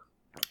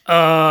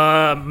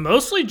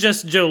 Mostly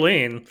just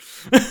Jolene.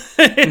 Just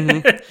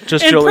And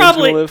Jolene's gonna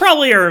live?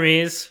 probably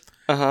Hermes.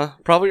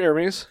 Probably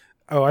Hermes.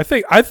 Oh, I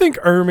think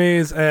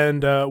Hermes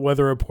and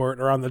Weather Report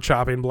are on the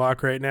chopping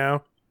block right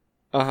now.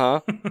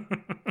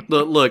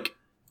 Look,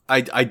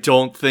 I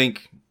don't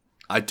think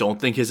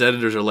his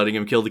editors are letting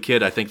him kill the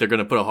kid. I think they're going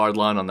to put a hard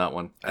line on that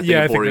one. I think Yeah,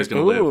 I think Emporia's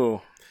going to live.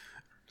 Ooh.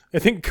 I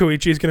think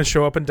Koichi's going to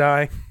show up and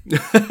die.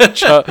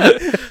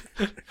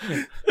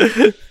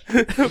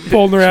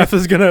 Polnareff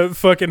is going to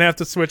fucking have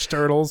to switch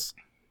turtles.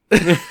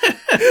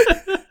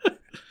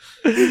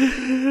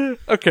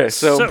 Okay,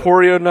 so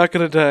Emporio not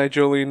gonna die,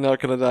 Jolene not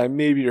gonna die,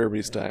 maybe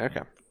Hermes die.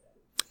 Okay.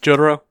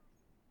 Jotaro?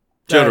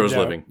 Jotaro's no.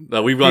 living.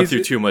 We've gone He's-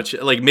 through too much.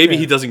 Like, maybe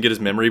he doesn't get his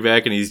memory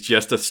back and he's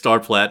just a Star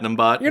Platinum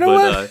bot. You know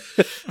but,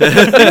 what? You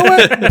know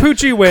what?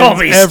 Poochie Call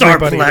wins. me Star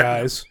Everybody Plat-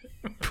 dies.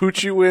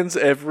 Poochie wins,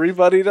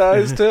 everybody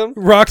dies, Tim?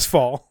 Rocks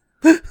fall.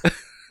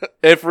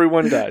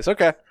 Everyone dies.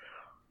 Okay.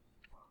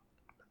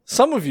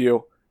 Some of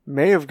you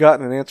may have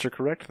gotten an answer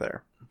correct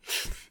there.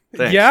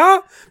 Thanks. Yeah?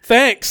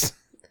 Thanks.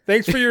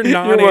 Thanks for your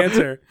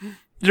non-answer.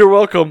 You're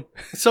welcome.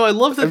 So I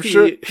love that I'm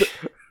sure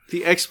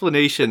the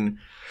explanation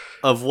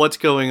of what's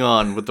going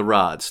on with the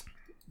rods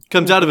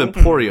comes out of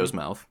Emporio's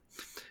mouth.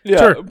 Yeah,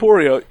 Sure.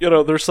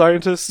 Emporio, they're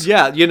scientists.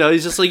 Yeah,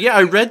 he's just like, yeah,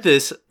 I read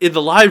this in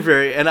the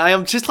library, and I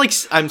am just like,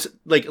 I'm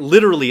like,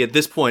 literally at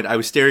this point, I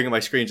was staring at my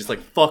screen, just like,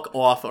 fuck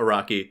off,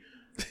 Araki.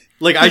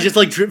 Like, I just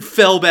like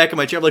fell back in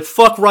my chair. I'm like,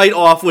 fuck right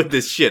off with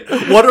this shit.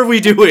 What are we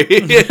doing?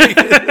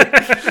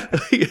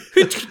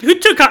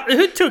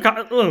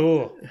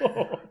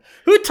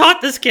 Who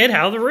taught this kid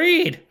how to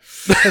read?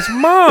 His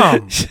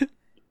mom.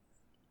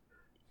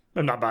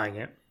 I'm not buying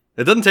it.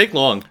 It doesn't take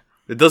long.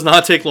 It does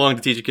not take long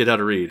to teach a kid how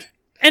to read.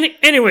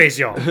 Anyways,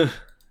 y'all,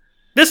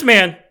 this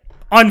man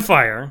on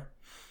fire.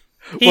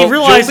 He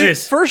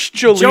realizes first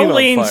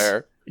Jolene on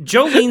fire.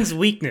 Jolene's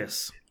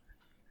weakness,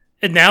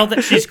 and now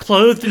that she's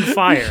clothed in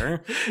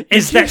fire,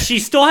 is that she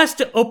still has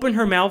to open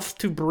her mouth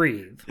to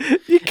breathe.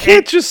 You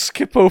can't just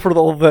skip over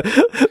all of that.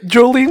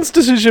 Jolene's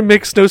decision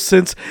makes no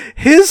sense.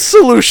 His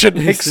solution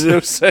makes no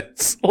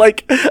sense.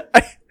 Like,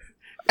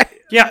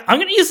 Yeah, I'm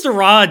gonna use the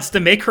rods to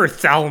make her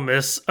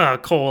thalamus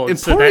cold,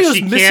 so that Emporio's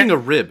she missing can't a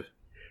rib.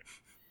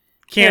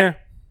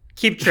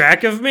 keep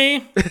track of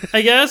me.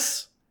 I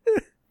guess.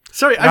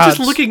 Sorry, I'm just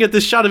looking at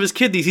this shot of his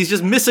kidneys. He's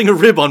just missing a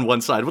rib on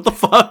one side. What the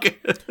fuck?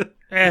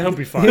 He'll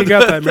be fine. He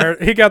got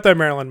that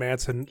Marilyn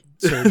Manson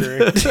surgery.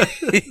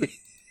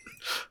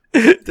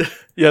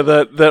 Yeah,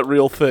 that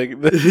real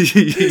thing.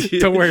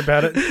 Don't worry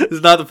about it.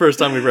 It's not the first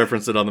time we've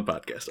referenced it on the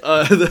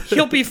podcast.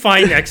 He'll be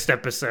fine next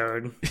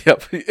episode.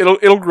 Yep,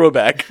 it'll grow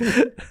back.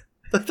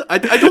 I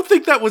don't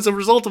think that was a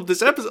result of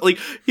this episode. Like,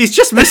 he's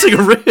just missing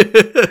a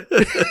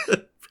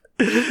rib.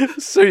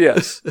 So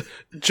yes,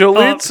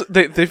 Jolene's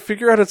they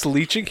figure out it's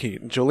leaching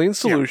heat. And Jolene's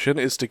solution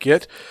is to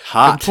get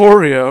Hot.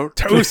 Emporio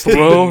to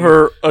throw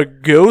her a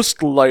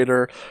ghost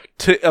lighter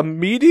to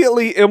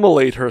immediately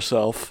immolate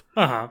herself.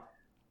 Uh-huh.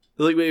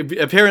 Like,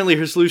 apparently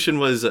her solution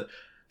was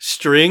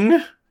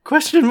string?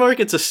 Question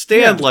mark. It's a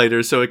stand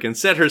lighter, so it can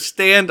set her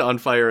stand on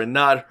fire and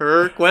not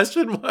her?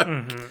 Question mark.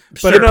 Mm-hmm.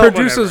 But it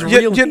produces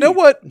real You know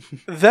what?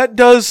 That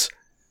does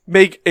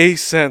make a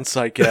sense,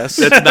 I guess.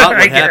 That's not I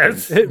what happened.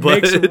 guess. It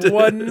makes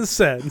one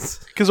sense.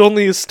 Because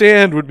only a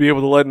stand would be able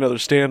to light another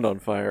stand on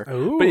fire.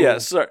 Ooh. But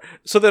yes,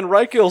 so then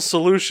Raikil's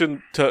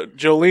solution to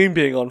Jolene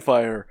being on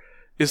fire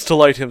is to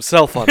light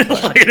himself on fire.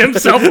 Light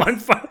himself on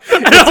fire.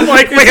 And I'm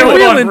like, wait, It's a hold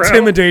real on, bro.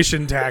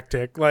 intimidation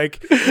tactic.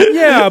 Like,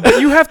 yeah,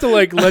 but you have to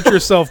like let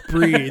yourself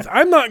breathe.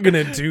 I'm not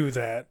gonna do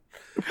that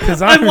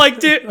because I'm like,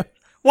 dude,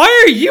 why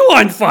are you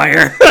on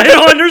fire? I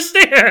don't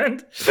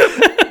understand.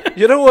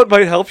 You know what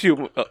might help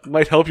you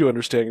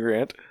understand,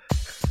 Grant?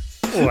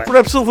 What?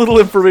 Perhaps a little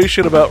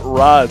information about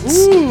rods.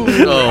 Oh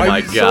my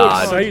I'm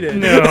god. so excited.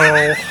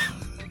 No.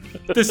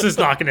 This is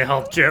not going to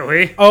help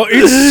Joey. Oh,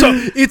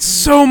 it's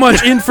so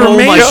much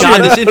information. Oh my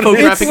god, this It's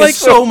infographic like has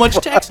so much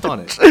text on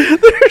it.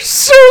 There's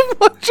so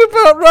much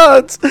about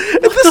rods. And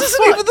this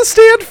isn't even the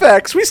stand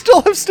facts. We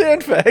still have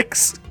stand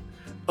facts.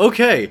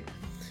 Okay.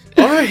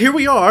 Alright, here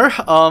we are.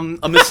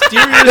 A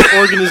mysterious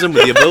organism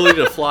with the ability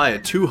to fly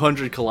at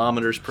 200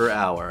 kilometers per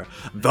hour.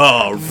 The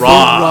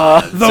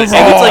Rods. And it's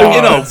like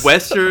in a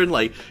western,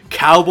 like,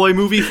 cowboy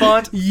movie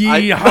font.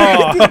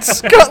 Yeehaw.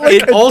 It's got like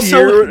It a also,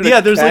 deer and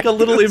a there's like a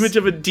little cactus. image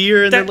of a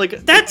deer and then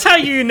like, That's how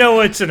you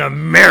know it's an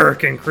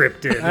American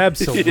cryptid.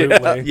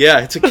 Absolutely. yeah,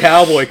 it's a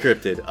cowboy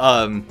cryptid.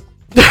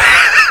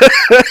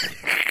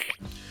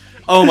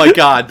 Oh my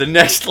god, the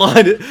next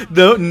line,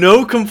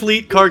 no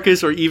complete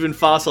carcass or even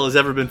fossil has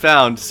ever been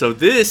found, so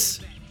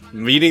this,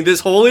 meaning this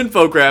whole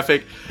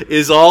infographic,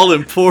 is all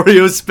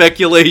Emporio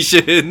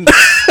speculation.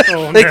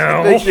 Oh no.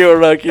 Thank you,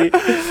 Rocky.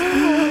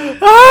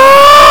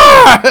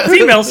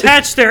 Females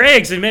hatch their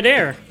eggs in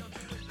midair.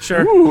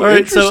 Sure.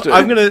 Alright, so Interesting.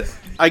 I'm gonna,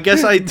 I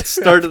guess I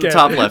start at the Okay.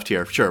 top left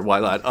here. Sure, why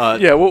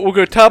not? Yeah, we'll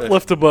go top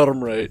left to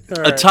bottom right.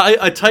 A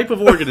type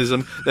of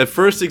organism that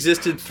first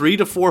existed 300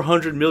 to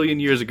 400 million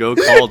years ago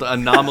called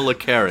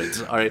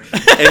Anomalocarids. All right,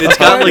 and it's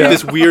got like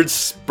this weird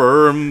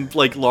sperm,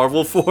 like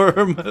larval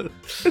form.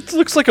 It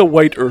looks like a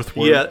white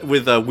earthworm. Yeah,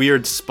 with a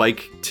weird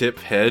spike tip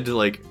head,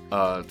 like.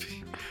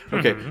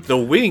 Okay, the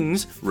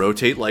wings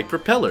rotate like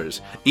propellers.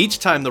 Each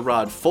time the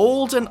rod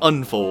folds and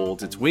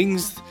unfolds its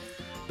wings,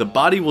 the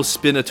body will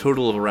spin a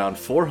total of around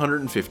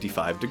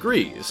 455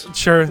 degrees.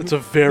 Sure. It's a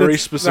very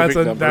specific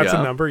number. That's Yeah.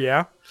 a number,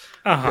 yeah.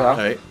 All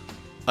right.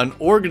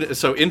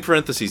 So in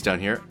parentheses down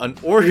here, an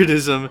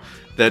organism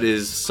that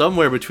is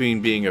somewhere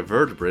between being a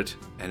vertebrate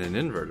and an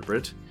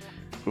invertebrate.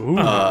 Ooh.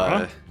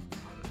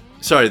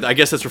 Sorry, I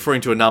guess that's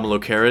referring to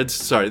Anomalocarids.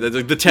 Sorry,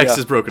 the text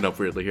is broken up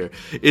weirdly here.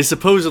 Is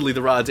supposedly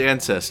the rod's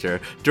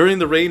ancestor during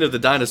the reign of the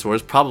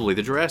dinosaurs, probably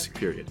the Jurassic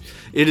period.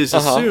 It is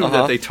assumed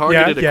that they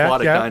targeted Yeah,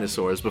 aquatic yeah.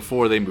 dinosaurs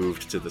before they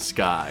moved to the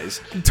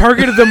skies.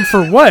 Targeted them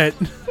for what?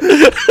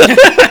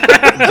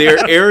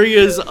 Their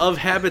areas of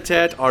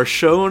habitat are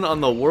shown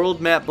on the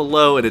world map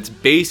below, and it's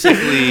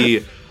basically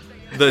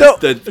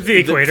The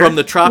equator. from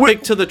the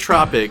tropic to the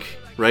tropic,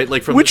 right?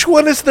 Like from Which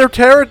one is their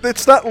terror?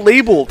 It's not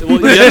labeled. Well,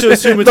 you have to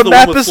assume it's The the,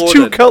 map one with is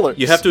Florida. two colors.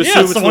 You have to assume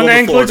Yeah, it's it's the one that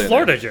with includes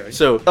Florida. Florida, Joey.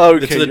 So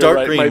Okay, it's the you're dark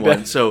right, my green bad.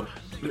 one. So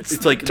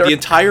it's like the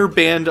entire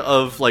band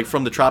of like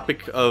from the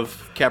Tropic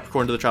of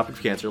Capricorn to the Tropic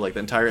of Cancer, like the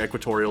entire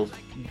equatorial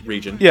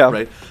region. Yeah.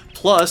 Right.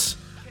 Plus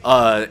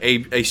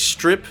a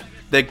strip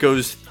that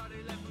goes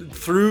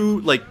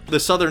through like the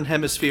southern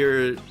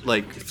hemisphere,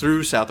 like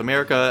through South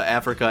America,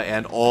 Africa,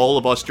 and all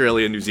of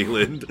Australia and New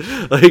Zealand.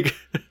 Like,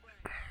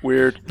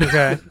 Weird.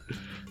 Okay.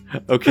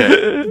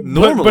 okay,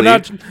 normally,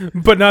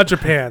 but not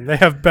Japan. They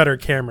have better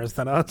cameras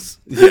than us.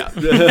 yeah.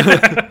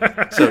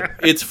 So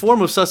its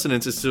form of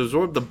sustenance is to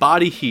absorb the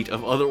body heat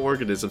of other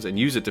organisms and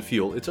use it to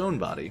fuel its own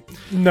body.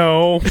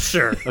 No.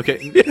 Sure.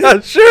 Okay, Yeah,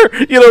 sure.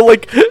 You know,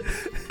 like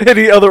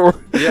any other.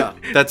 yeah,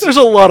 that's There's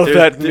a lot of there-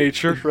 that in there-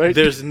 nature, right?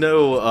 There's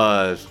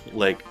no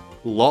like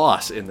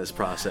loss in this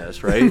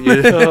process, right?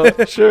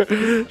 Yeah.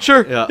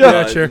 Sure.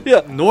 Yeah, sure.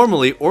 Yeah.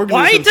 Normally, organisms.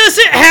 Why does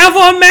it have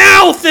a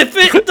mouth if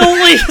it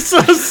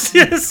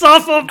deletes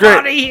off of Great.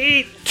 body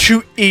heat?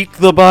 To eat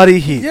the body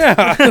heat.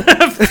 Yeah.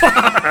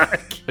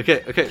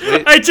 Okay,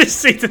 wait. I just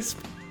see this.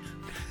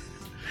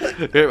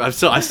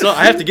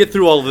 I have to get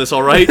through all of this.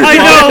 All right. I We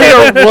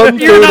know. are one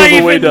You're third not of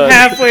the way even done.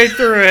 halfway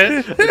through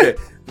it. Okay.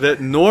 that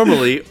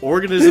normally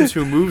organisms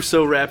who move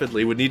so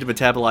rapidly would need to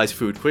metabolize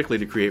food quickly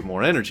to create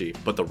more energy,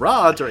 but the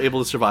rods are able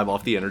to survive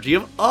off the energy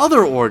of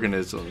other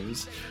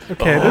organisms.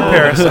 Okay, they're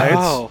parasites.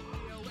 Wow.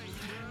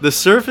 The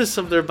surface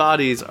of their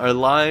bodies are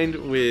lined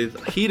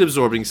with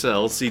heat-absorbing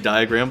cells. See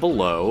diagram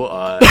below.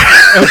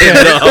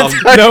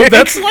 No,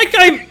 that's It's like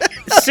I'm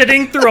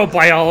sitting through a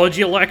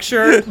biology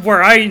lecture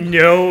where I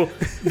know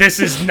this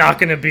is not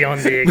going to be on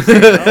the exam.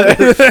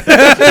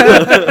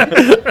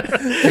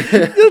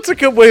 That's a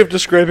good way of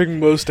describing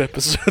most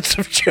episodes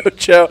of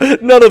JoJo.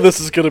 None of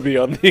this is going to be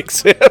on the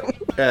exam.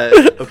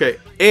 Okay,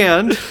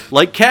 and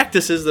like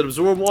cactuses that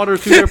absorb water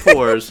through their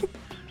pores,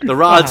 the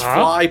rods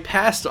fly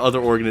past other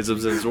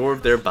organisms and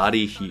absorb their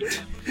body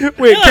heat. wait. that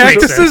makes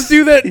Cactuses sense.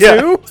 do that Yeah.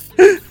 too?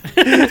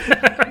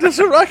 Does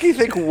Araki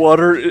think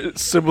water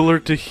is similar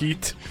to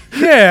heat?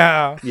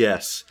 Yeah.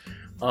 Yes.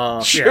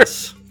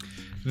 Yes.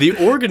 The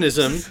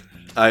organism,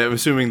 I'm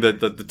assuming that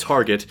the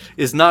target,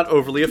 is not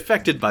overly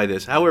affected by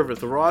this. However, if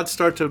the rods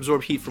start to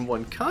absorb heat from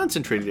one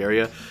concentrated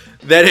area,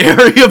 that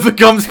area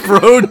becomes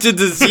prone to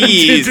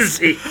disease.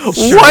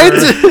 What?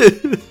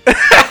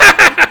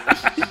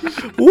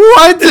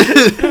 What?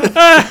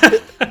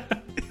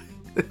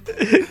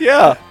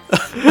 Yeah.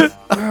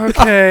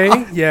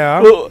 Okay.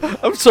 Yeah. Well,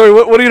 I'm sorry,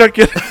 what are you not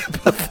getting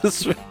about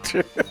this,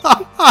 Victor?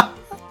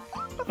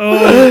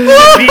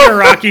 Oh, be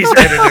Iraqi's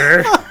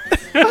editor.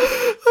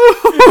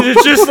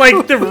 It's just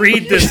like to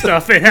read this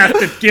stuff and have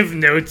to give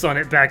notes on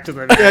it back to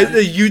them.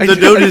 The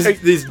note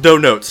is no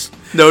notes.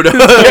 No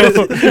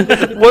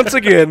notes. Once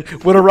again,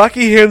 when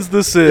Araki hands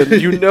this in,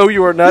 you know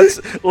you are not,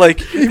 like...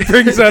 He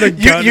brings out a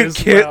gun You as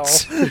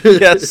can't... well.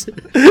 Yes.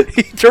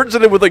 He turns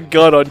it in with a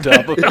gun on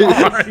top of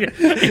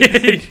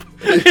it.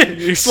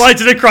 He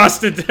slides it across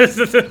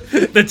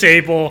the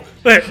table,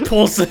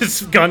 pulls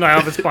his gun out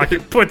of his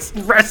pocket,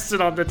 rests it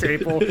on the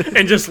table,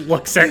 and just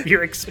looks at you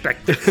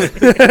expectantly.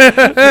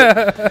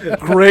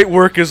 Great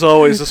work as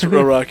always,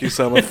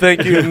 Araki-sama.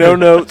 Thank you. No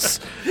notes.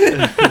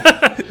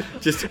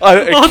 Just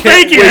Oh,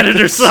 thank you,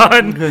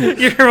 editor-son.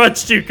 You're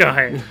much too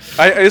kind.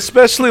 I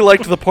especially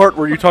liked the part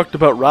where you talked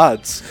about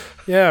rods.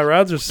 Yeah,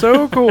 rods are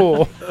so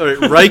cool. all right,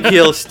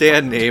 Raikil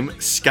stand name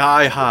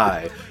Sky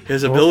High.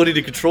 His ability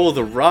to control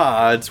the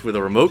rods with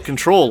a remote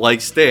control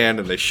like stand,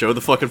 and they show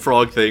the fucking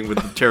frog thing with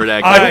the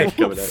pterodactyl I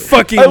coming at it.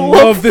 fucking I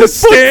love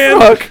this the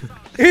stand. fuck.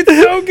 It's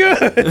so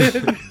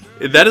good.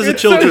 That is a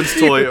children's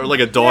toy, or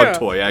like a dog Yeah.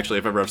 toy, actually,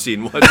 if I've ever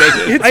seen one.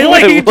 It's I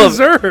what like he it. Love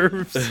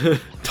deserves.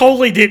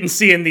 Totally didn't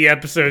see in the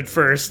episode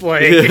first.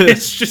 Like,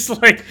 it's just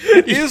like...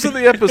 It is in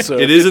the episode.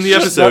 It is in the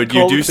It's just not episode. You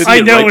called do see I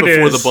it know right it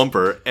before is. the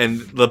bumper,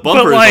 and the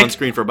bumper is like- on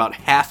screen for about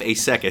half a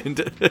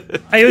second.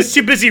 I was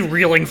too busy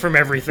reeling from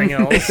everything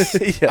else.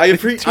 Yeah, I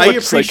too much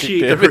appreciate psychic the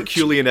damage.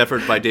 Herculean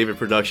effort by David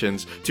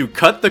Productions to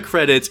cut the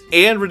credits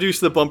and reduce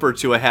the bumper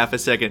to a half a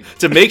second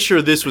to make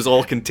sure this was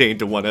all contained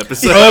to one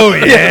episode. Oh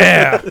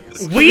yeah.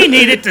 We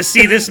needed to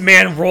see this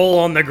man roll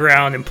on the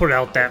ground and put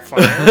out that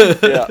fire.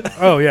 Yeah.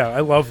 Oh yeah. I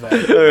love that.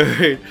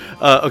 Alright.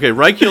 Okay,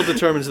 Raikil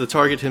determines the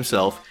target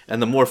himself,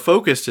 and the more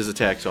focused his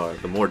attacks are,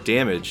 the more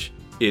damage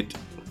it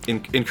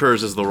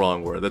incurs is the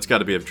wrong word. That's got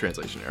to be a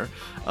translation error.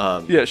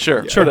 Yeah,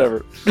 sure.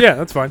 Whatever. Yeah,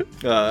 that's fine.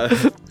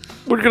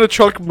 We're going to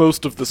chalk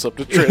most of this up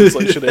to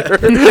translation error.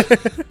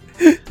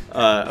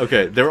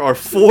 Okay, there are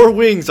 4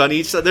 wings on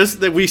each side.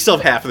 We still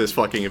have half of this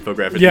fucking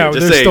infographic. Yeah, here.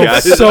 Just there's saying, still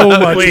guys. so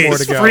much more Please,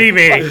 to go. free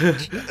me.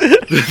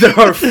 There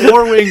are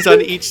 4 wings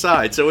on each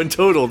side, so in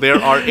total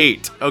there are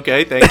 8.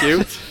 Okay, thank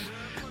you.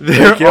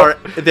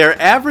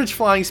 Their average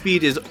flying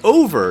speed is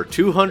over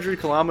 200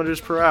 kilometers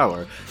per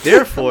hour. How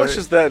Therefore, much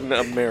is that in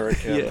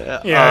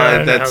America? Yeah, I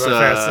don't know that's how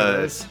fast that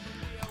is.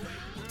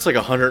 it's like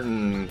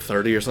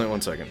 130 or something. 1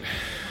 second.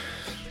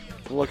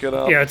 Look it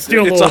up. Yeah, it's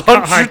still a It's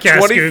little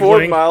high-cast 124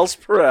 Googling. miles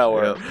per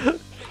hour. Yep.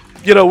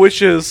 You know,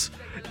 which is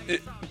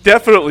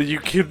definitely you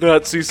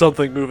cannot see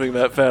something moving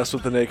that fast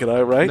with the naked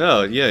eye, right?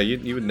 No, yeah,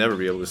 you would never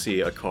be able to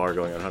see a car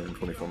going at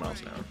 124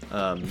 miles an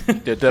hour.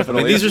 Yeah, definitely. I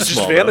mean, these are It's just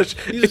small, vanish.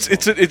 though.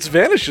 These are It's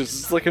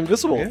vanishes. It's like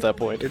invisible at that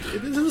point. It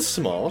is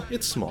small.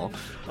 It's small.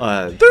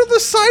 They're the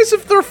size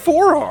of their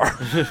forearm.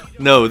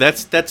 No,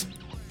 that's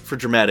for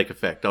dramatic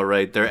effect. All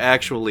right, they're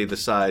actually the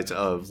size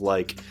of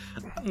like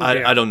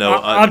I don't know.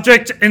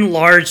 Object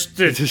enlarged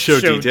to to show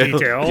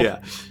detail.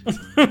 Yeah.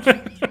 All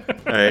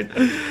right.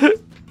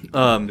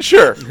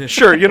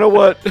 Sure. You know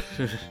what?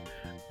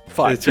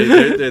 Fine.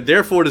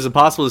 Therefore, it is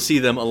impossible to see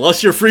them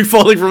unless you're free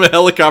falling from a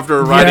helicopter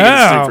or riding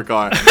Yeah. in a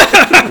supercar.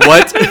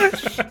 What?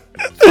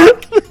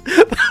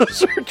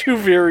 Those are 2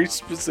 very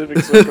specific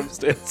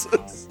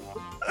circumstances.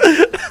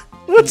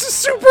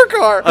 What's a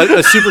supercar?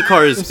 A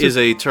supercar is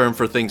a term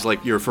for things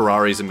like your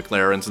Ferraris and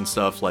McLarens and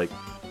stuff. Like,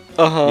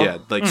 yeah,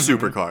 like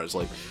supercars,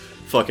 like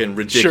fucking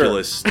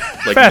ridiculous,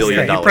 like $1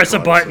 million. You press a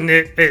cars. button,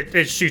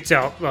 it shoots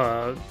out,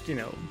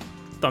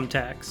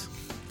 thumbtacks.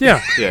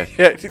 Yeah. Yeah.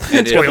 Yeah,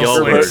 And if Oil y'all,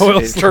 slick. were- Oil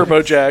if slick.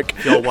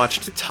 Turbojack. y'all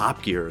watched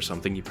Top Gear or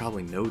something, you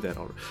probably know that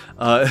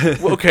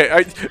already. Well,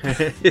 okay,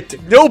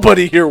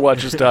 nobody here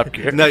watches Top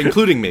Gear. No,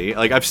 including me.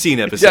 Like, I've seen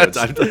episodes.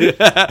 Yes.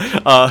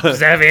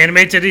 Does it have anime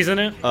titties in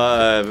it?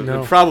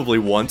 No. Probably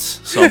once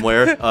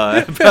somewhere.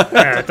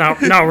 Yeah,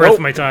 not worth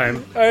my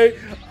time.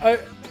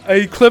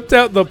 I clipped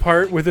out the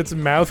part with its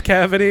mouth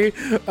cavity,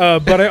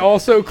 but I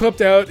also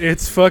clipped out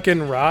its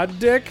fucking rod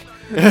dick.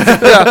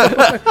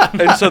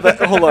 And so that,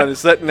 hold on,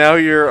 is that now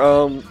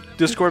your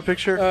Discord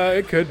picture?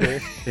 It could be.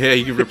 Yeah,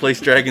 you can replace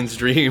Dragon's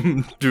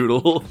Dream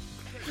Doodle.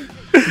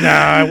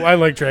 Nah, I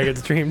like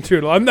Dragon's Dream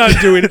Doodle. I'm not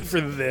doing it for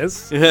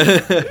this. All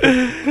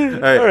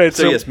right,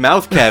 so so- yes,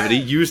 mouth cavity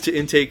used to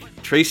intake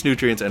trace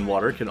nutrients and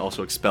water can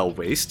also expel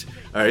waste.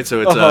 All right,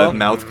 so it's Uh-huh.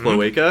 mouth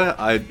cloaca.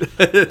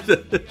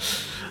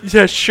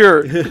 Yeah,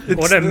 sure.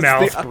 What a It's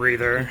mouth the,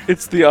 breather.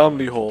 it's the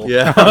Omni hole.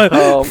 Yeah,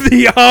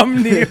 The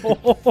Omni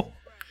hole.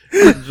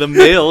 the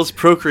males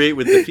procreate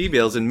with the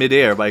females in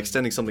midair by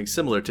extending something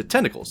similar to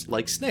tentacles,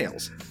 like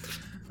snails.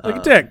 Like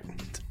a dick.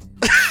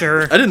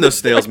 Sure. I didn't know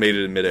snails made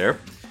it in midair.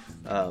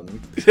 Yeah,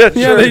 Yeah,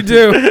 sure. they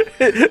do.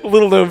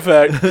 Little known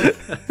fact.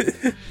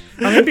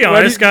 I'm gonna be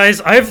honest, guys.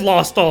 I've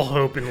lost all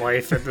hope in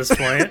life at this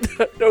point.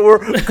 No,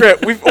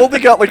 Grant, we've only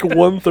got like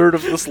 1/3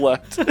 of this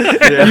left.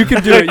 You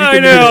can do it. You I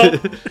can know. do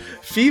it.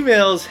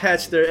 Females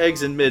hatch their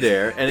eggs in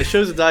midair, and it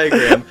shows a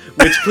diagram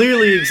which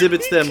clearly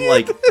exhibits them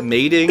like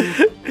mating,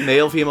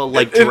 male, female,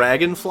 like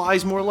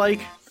dragonflies, more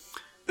like.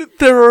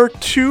 There are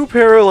 2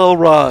 parallel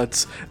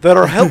rods that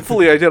are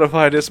helpfully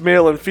identified as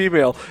male and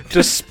female,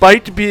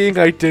 despite being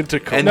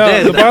identical. And No,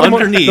 then the bottom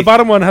underneath, the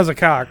bottom one has a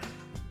cock.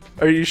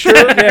 Are you sure?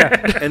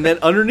 Yeah. and then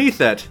underneath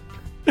that,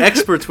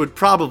 experts would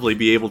probably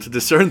be able to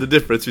discern the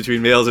difference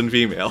between males and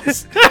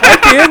females.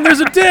 And there's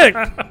a dick.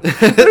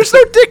 There's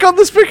no dick on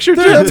this picture,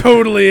 There Jim.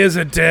 totally is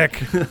a dick.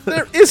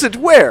 There isn't.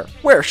 Where?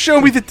 Where?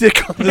 Show me the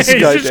dick on this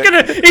guy.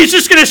 He's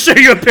just gonna show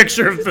you a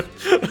picture of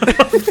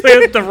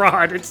the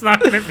rod. It's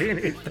not gonna be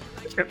anything.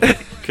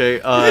 Okay,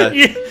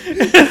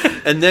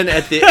 Yeah. and then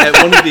at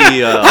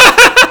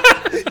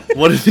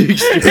one of the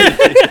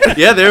extreme.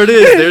 Yeah, there it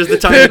is. There's the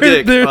tiny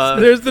dick.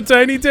 There's the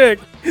tiny dick.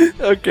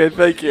 Okay,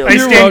 thank you. I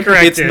stand welcome.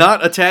 corrected. It's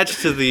not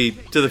attached to the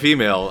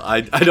female.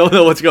 I don't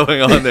know what's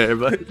going on there,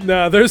 but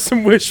No, there's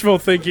some wishful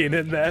thinking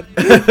in that.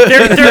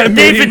 They've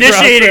mating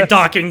initiated process.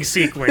 docking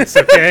sequence.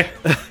 Okay,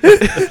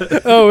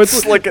 Oh, it's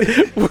It's like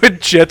when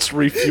jets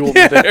refuel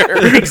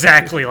there.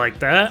 exactly like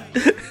that.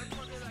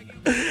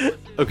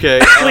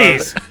 okay.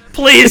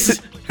 Please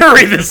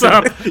hurry this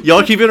up.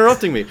 Y'all keep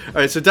interrupting me. All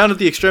right, so down at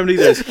the extremity,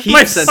 there's heat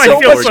My sensitive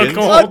feels so organs,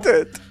 cold.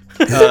 Content.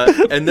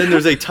 and then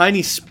there's a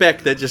tiny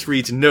speck that just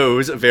reads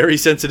nose, very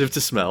sensitive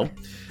to smell.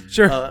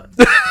 sure.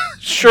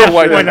 Sure,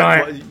 why Why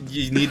not? not?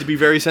 You need to be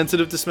very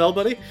sensitive to smell,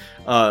 buddy.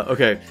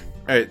 Okay.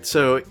 All right.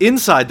 So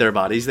inside their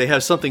bodies, they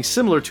have something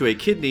similar to a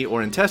kidney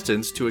or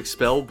intestines to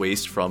expel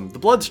waste from the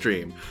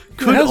bloodstream.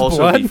 Could has also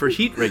blood? be for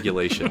heat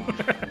regulation.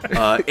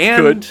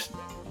 And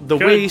the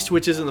Could. waste,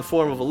 which is in the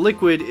form of a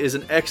liquid, is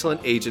an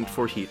excellent agent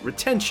for heat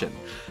retention.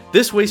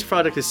 This waste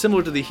product is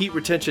similar to the heat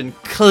retention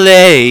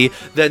clay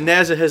that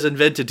NASA has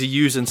invented to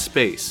use in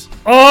space.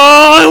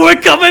 Oh,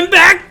 we're coming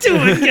back to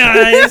it,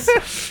 guys.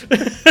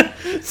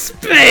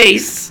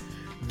 Space.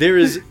 There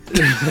is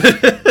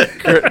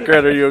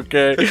Grant, are you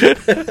okay?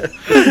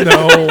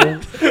 No.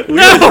 we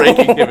are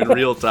breaking him in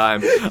real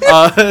time.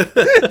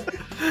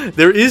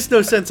 There is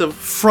no sense of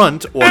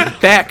front or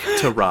back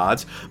to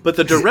rods, but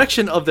the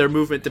direction of their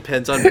movement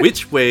depends on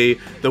which way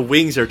the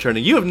wings are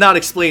turning. You have not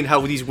explained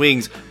how these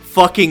wings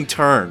fucking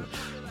turn.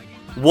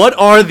 What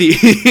are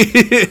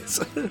these?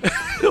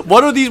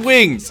 What are these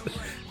wings?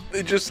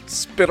 They just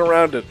spin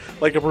around it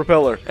like a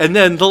propeller. And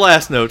then the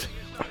last note.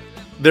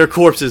 Their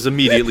corpses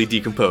immediately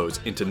decompose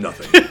into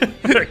nothing.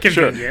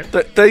 Convenient.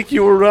 Thank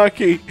you,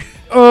 Iraqi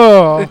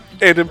Oh.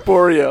 and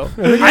Emporio.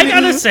 I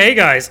gotta say,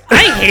 guys, I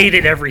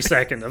hated every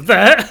second of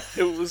that.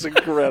 It was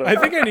incredible. I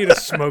think I need a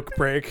smoke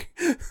break.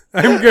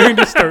 I'm going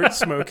to start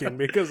smoking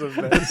because of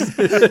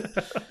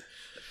this.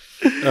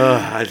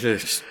 I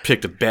just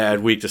picked a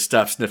bad week to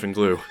stop sniffing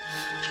glue.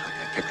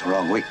 I picked the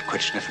wrong week to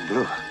quit sniffing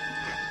glue.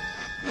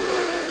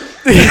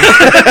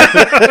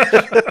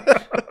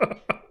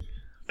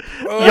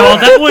 Y'all,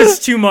 that was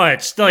too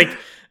much. Like,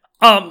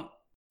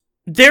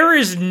 there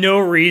is no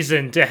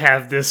reason to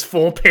have this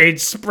full page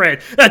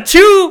spread. A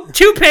two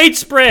page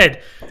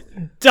spread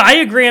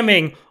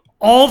diagramming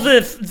all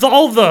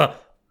the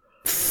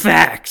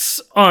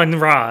facts on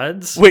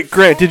rods. Wait,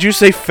 Grant, did you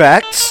say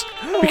facts?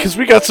 Because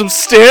we got some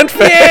stand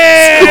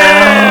facts.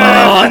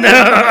 Oh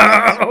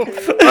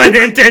no!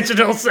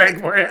 Unintentional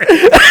segue.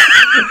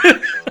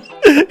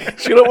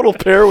 You know what'll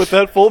pair with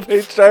that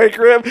full-page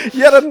diagram?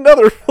 Yet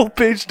another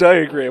full-page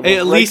diagram. Hey,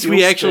 of at least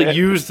we Rex actually stand.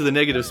 used the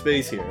negative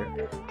space here.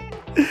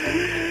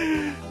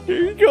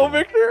 Here you go,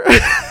 Victor.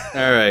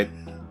 All right.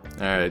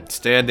 right,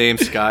 stand name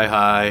Sky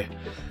High.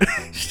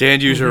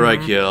 Stand user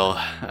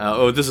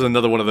Rykiel. This is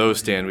another one of those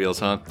stand wheels,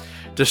 huh?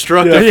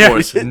 Destructive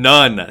force,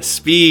 none.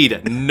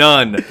 Speed,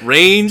 none.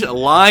 Range,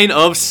 line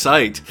of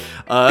sight.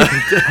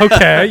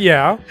 Okay,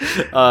 yeah.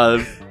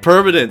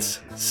 Permanence,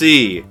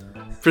 C.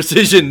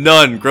 Precision,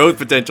 none. Growth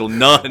potential,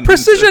 none.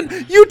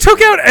 Precision, you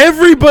took out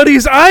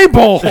everybody's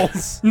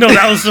eyeballs. No,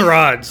 that was the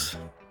rods.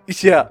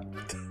 Yeah.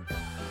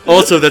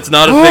 Also, that's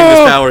not a thing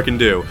this power can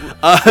do.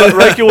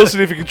 Rykiel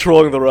wasn't even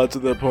controlling the rods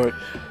at that point.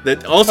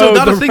 That also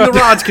not a thing the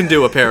rods can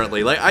do,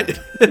 apparently.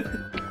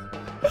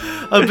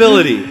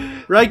 Ability.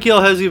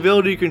 Rykiel has the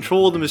ability to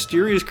control the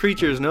mysterious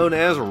creatures known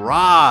as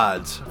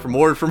rods. For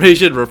more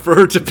information,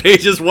 refer to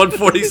pages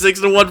 146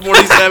 to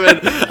 147.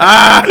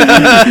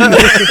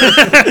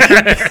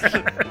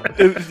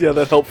 Yeah,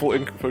 that helpful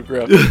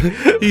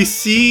infographic.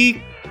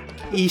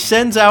 He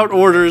sends out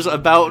orders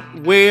about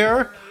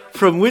where,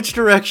 from which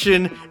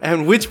direction,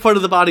 and which part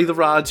of the body the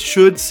rods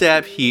should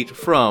sap heat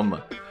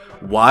from.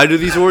 Why do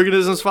these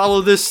organisms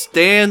follow this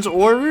stand's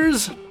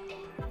orders?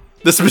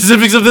 The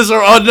specifics of this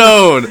are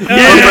unknown. Or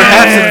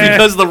perhaps it's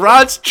because the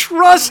rods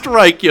trust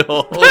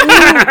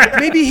Rykiel.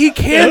 Maybe he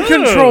can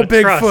control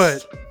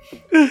Bigfoot.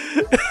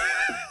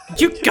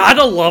 You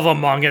gotta love a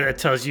manga that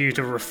tells you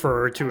to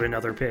refer to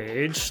another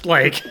page.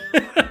 Like,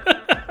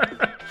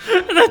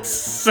 that's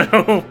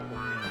so...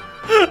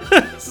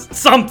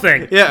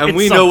 something. Yeah, and It's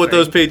we know what something.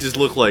 those pages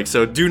look like,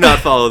 so do not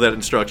follow that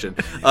instruction.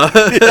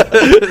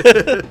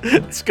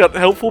 It's got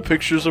helpful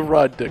pictures of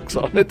rod dicks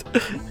on it.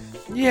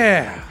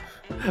 Yeah.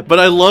 But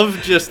I love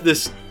just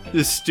this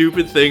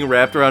stupid thing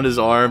wrapped around his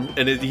arm,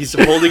 and he's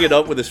holding it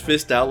up with his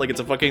fist out like it's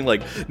a fucking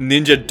like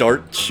ninja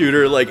dart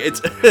shooter. Like it's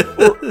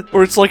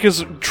or it's like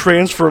his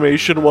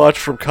transformation watch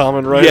from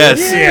Kamen Rider. Yes,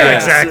 Yeah,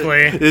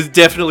 exactly. It's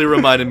definitely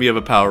reminded me of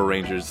a Power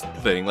Rangers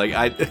thing. Like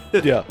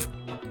Yeah.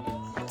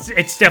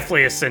 It's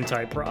definitely a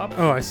Sentai prop.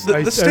 Oh, I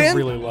stand-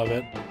 really love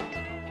it.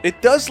 It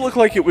does look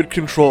like it would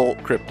control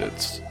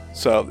cryptids.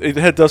 So it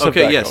does have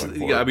okay, that yes. going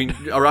for Yeah, I it. mean,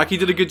 Araki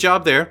did a good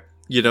job there.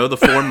 You know, the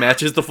form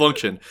matches the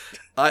function.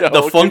 I'll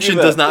The give function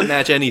you does that. not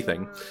match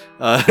anything.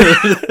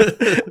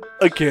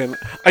 Again,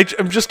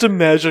 I'm just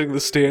imagining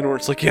the stand where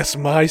it's like, yes,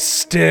 my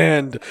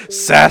stand,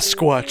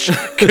 Sasquatch,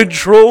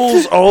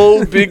 controls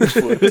all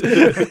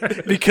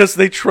Bigfoot. Because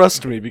they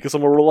trust me, because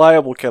I'm a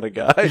reliable kind of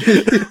guy.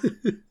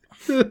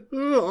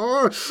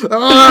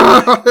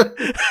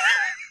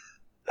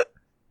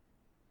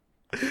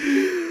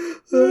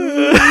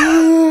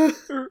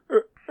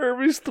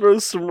 Hermes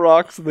throws some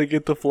rocks and they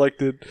get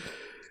deflected.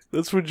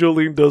 That's when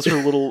Jolene does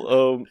her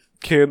little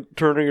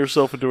turning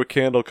herself into a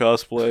candle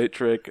cosplay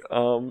trick.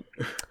 And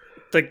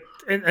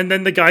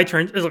then the guy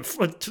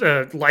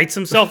lights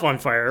himself on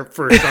fire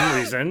for some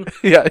reason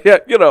Yeah,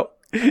 you know,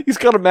 he's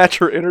got to match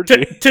her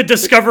energy. to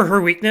discover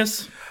her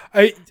weakness.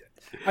 I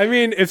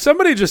mean, if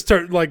somebody just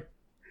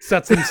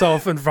sets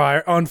himself on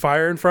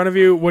fire in front of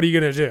you, what are you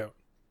gonna do?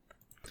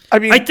 I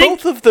mean, I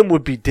think- both of them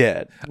would be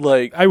dead.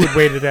 Like, I would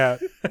wait it out.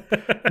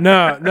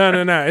 No.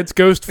 It's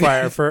ghost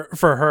fire for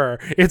her.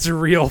 It's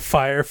real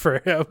fire for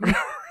him.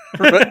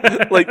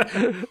 like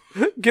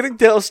getting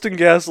doused in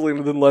gasoline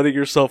and then lighting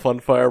yourself on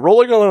fire,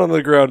 rolling on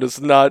the ground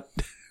is not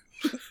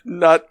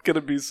going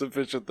to be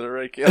sufficient there,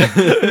 right?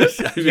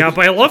 Yeah,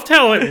 but I loved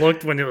how it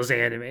looked when it was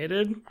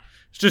animated.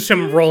 It's just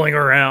him rolling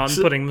around,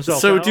 putting himself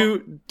So out.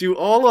 do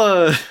all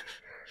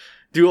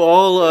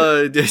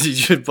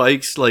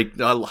bikes, like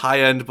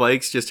high-end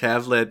bikes, just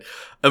have that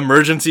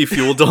emergency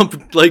fuel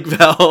dump like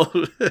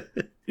valve?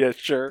 Yeah,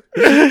 sure.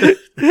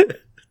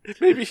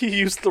 Maybe he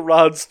used the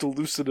rods to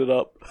loosen it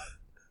up.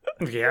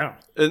 Yeah.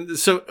 And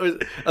so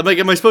I'm like,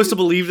 am I supposed to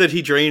believe that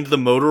he drained the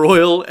motor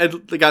oil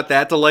and got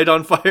that to light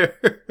on fire?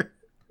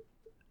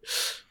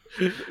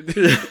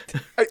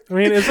 I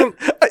mean, isn't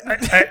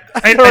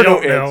I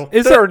don't know.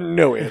 There are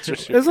no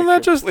answers. Here. isn't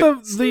that just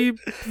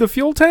the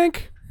fuel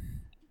tank?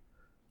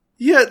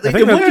 Yeah, like, think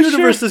in what that's-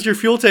 universe does your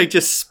fuel tank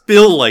just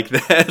spill like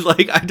that?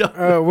 Like, I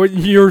don't.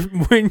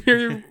 When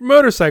your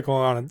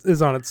motorcycle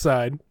is on its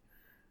side.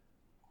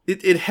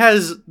 It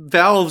has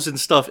valves and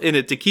stuff in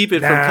it to keep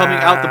it from coming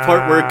out the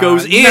part where it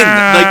goes in. Like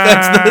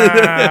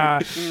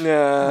that's the.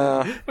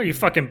 Nah. What are you,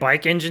 fucking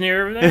bike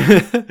engineer over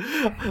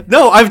there?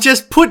 No, I've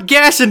just put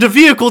gas into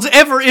vehicles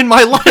ever in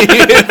my life.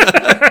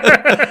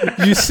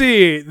 You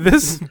see,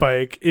 this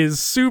bike is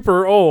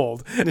super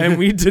old, and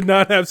we did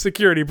not have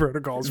security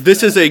protocols.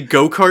 This is a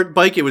go-kart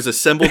bike. It was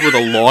assembled with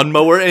a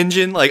lawnmower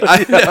engine. Like, I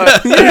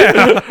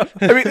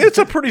mean, it's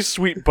a pretty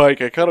sweet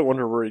bike. I kind of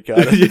wonder where he got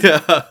it.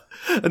 yeah.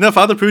 And now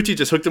Father Pucci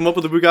just hooked him up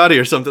with a Bugatti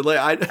or something. Like,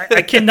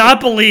 I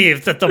cannot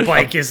believe that the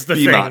bike is the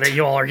thing Beamot. that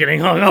you all are getting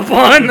hung up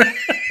on.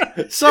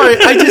 Sorry,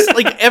 I just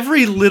like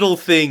every little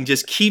thing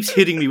just keeps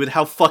hitting me with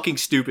how fucking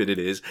stupid it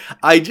is.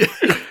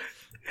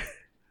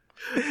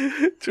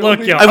 Look,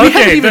 yo, We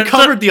haven't even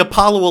covered the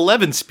Apollo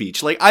 11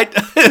 speech. Like,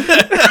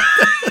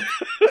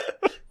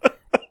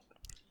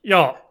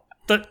 Yo,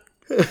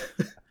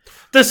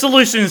 the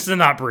solution is to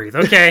not breathe,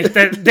 okay? I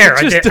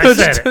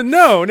said it.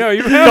 No,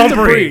 you have Don't to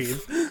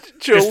breathe. breathe.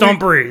 Just don't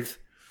breathe.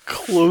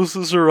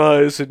 closes her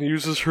eyes and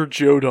uses her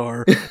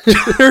Jodar.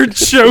 Her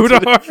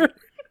Jodar.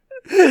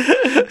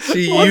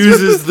 She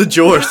uses the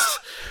Jorce.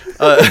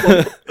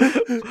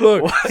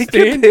 Look,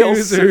 stand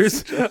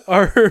users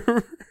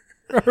are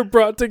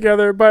brought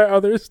together by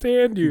other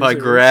stand users. By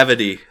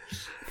gravity.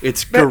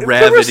 It's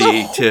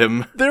gravity,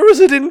 Tim. There was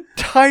an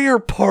entire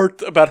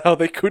part about how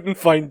they couldn't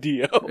find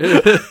Dio.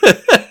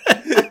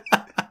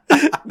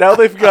 Now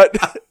they've got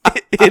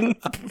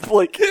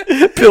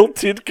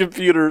built-in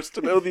computers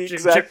to know the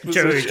exact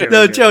position.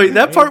 No, Joey,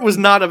 that part was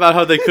not about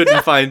how they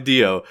couldn't find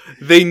Dio.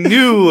 They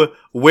knew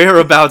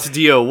whereabouts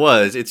Dio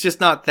was. It's just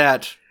not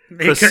that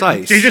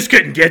precise. They just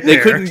couldn't get there.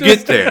 They couldn't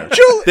get there.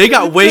 They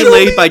got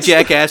waylaid by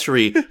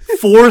jackassery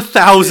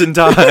 4,000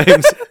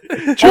 times.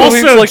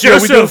 Also,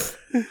 Joseph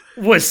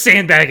was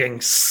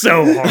sandbagging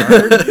so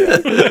hard.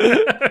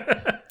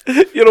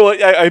 You know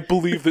what? I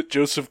believe that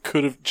Joseph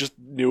could have just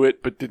knew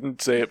it, but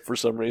didn't say it for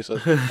some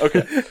reason.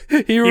 Okay.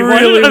 He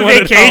really wanted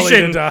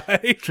vacation.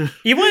 Holly to die.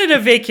 He wanted a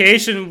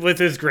vacation with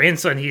his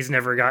grandson he's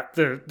never got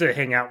to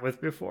hang out with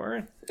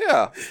before.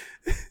 Yeah.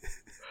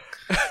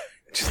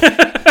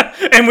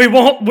 And we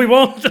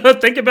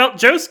won't think about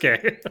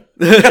Josuke.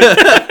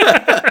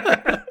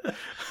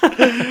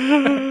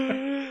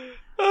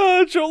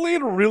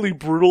 Jolene really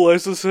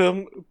brutalizes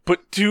him,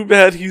 but too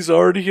bad he's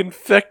already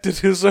infected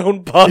his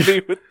own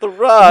body with the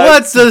rod.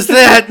 What does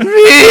that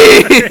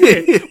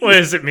mean? What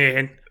does it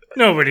mean?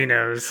 Nobody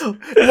knows.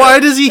 Why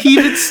does he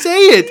even say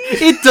it?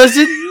 It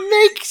doesn't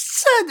make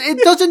sense.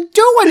 It doesn't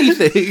do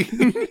anything.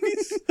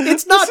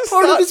 It's not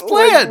part of his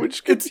plan.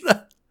 It's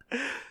not.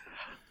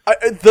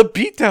 The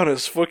beatdown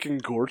is fucking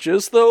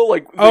gorgeous, though.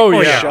 Like,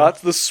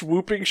 shots, the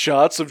swooping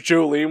shots of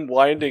Jolene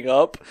winding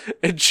up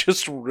and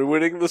just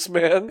ruining this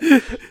man.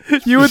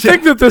 You would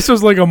think that this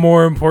was like a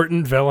more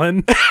important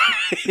villain.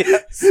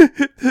 Yes.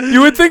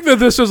 You would think that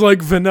this was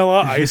like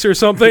Vanilla Ice or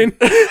something.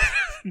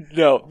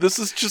 No, this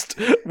is just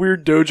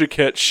weird Doja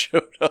Cat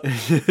showed up.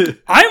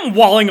 I'm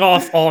walling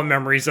off all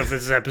memories of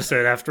this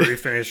episode after we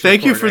finish.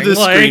 Thank you for this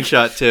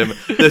screenshot, Tim.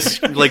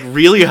 This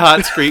really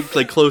hot screen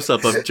close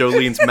up of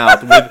Jolene's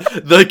mouth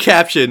with the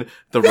caption: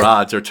 "The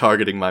rods are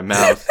targeting my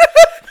mouth."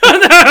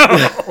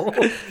 No,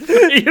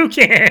 you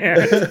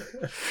can't.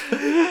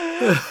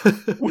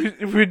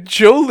 When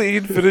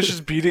Jolene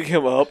finishes beating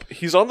him up,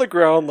 he's on the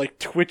ground like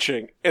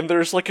twitching, and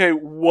there's like a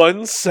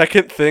 1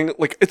 second thing,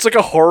 like it's like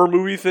a horror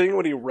movie thing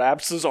when he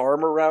wraps his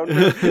arm around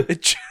her.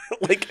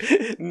 Like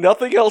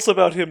nothing else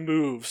about him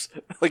moves.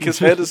 Like his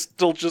head is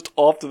still just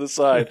off to the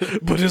side,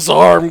 but his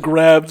arm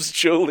grabs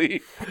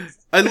Jolene.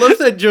 I love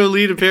that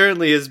Jolene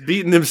apparently has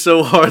beaten him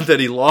so hard that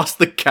he lost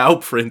the cow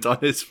print on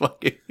his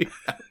fucking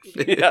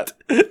outfit. Yeah.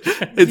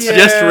 It's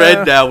just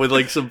red now with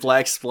like some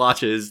black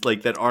splotches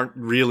like that aren't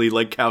really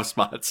like cow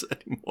spots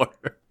anymore.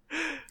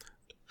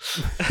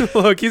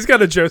 Look, he's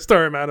got a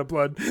Joestar amount of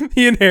blood.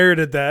 He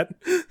inherited that.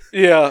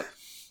 Yeah.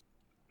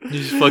 You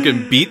just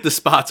fucking beat the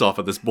spots off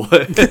of this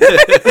boy.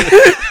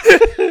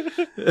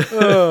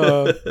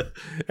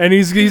 And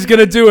he's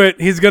gonna do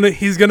it. He's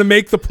gonna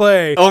make the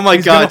play. Oh my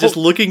god! Just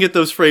looking at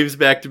those frames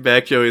back to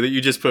back, Joey, that you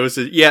just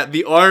posted. Yeah,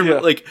 the arm,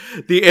 like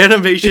the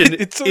animation,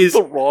 it's is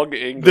the wrong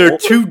angle. They're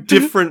two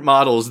different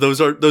models.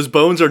 Those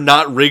bones are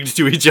not rigged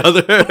to each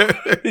other.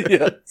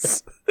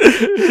 Yes,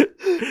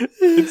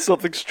 it's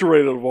something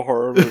straight out of a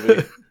horror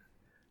movie.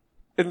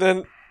 And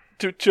then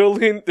to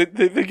Jolene,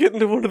 they get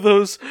into one of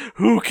those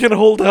who can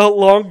hold out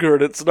longer,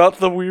 and it's not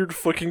the weird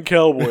fucking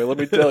cowboy, let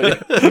me tell you.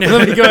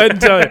 Let me go ahead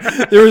and tell you,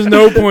 there was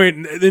no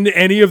point in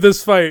any of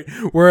this fight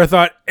where I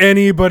thought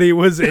anybody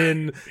was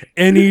in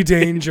any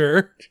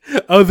danger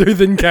other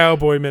than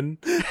Cowboyman.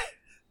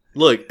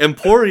 Look,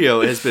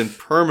 Emporio has been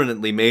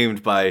permanently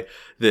maimed by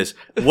this.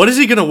 What is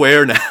he gonna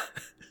wear now?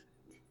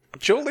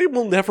 Jolene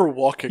will never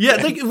walk again.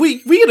 Yeah, like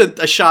we get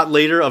a shot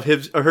later of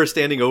her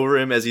standing over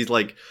him as he's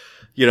like,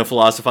 you know,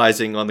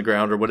 philosophizing on the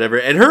ground or whatever,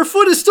 and her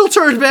foot is still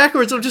turned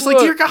backwards. I'm just like,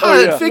 dear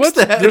God, fix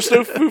that. There's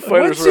no Foo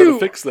Fighters around to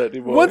fix that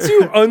anymore. Once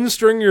you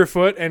unstring your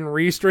foot and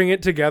restring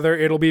it together,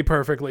 it'll be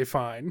perfectly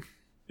fine.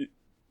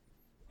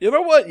 You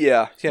know what?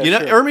 Yeah, you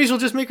know, Hermes will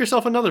just make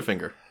herself another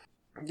finger.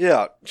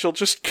 Yeah, she'll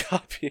just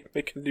copy and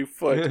make a new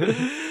foot.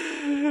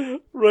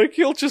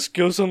 Raquel just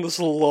goes on this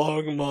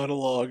long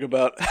monologue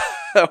about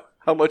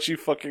how much he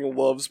fucking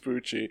loves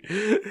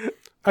Poochie.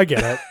 I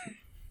get it.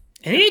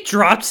 And he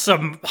dropped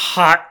some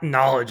hot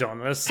knowledge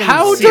on us.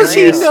 How does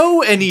he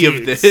know any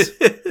of this?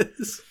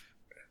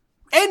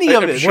 Any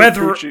of it?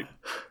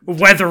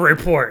 Weather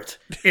Report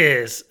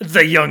is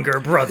the younger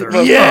brother of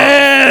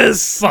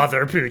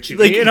Father Poochie.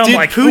 Like, and I'm did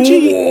like,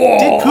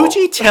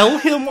 Poochie tell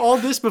him all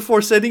this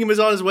before sending him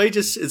on his way?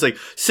 It's like,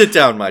 sit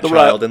down, my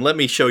child, and let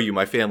me show you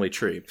my family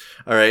tree.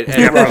 All right.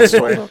 And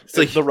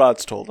the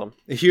rods told him.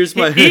 Here's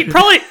my. He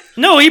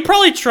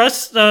probably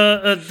trusts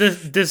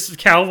this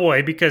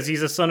cowboy because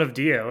he's a son of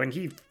Dio, and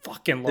he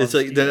fucking loves.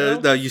 It's like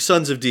Dio. you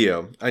sons of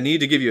Dio. I need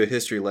to give you a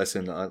history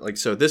lesson.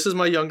 So this is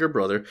my younger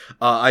brother.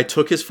 I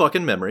took his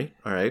fucking memory.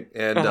 All right.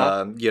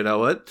 And you know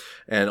what?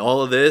 And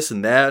all of this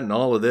and that and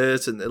all of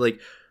this and like,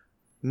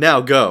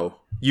 now go.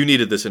 You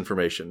needed this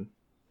information.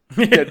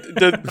 Yeah,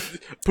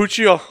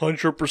 Poochie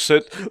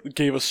 100%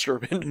 gave us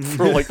Sherman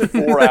for like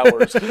 4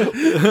 hours.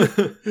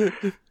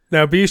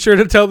 Now be sure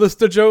to tell this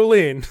to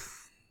Jolene.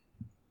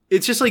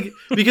 It's just like,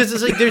 because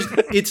it's like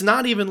it's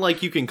not even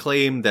like you can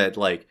claim that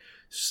like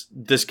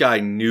this guy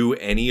knew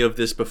any of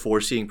this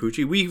before seeing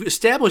Poochie. We've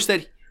established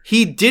that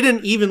he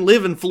didn't even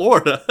live in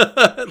Florida.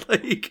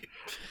 Like,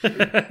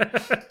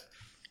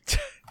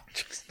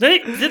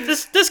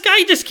 this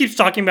guy just keeps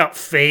talking about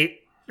fate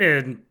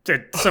and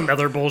some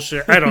other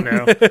bullshit. I don't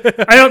know.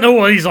 I don't know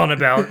what he's on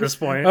about at this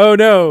point. Oh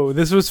no,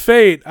 this was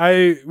fate.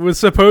 I was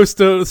supposed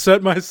to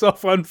set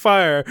myself on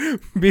fire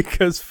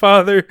because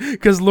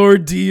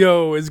Lord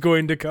Dio is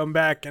going to come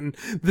back, and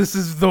this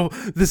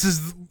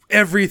is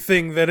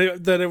everything that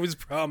it was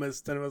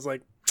promised. And it was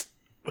like,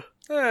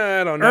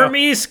 I don't know.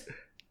 Hermes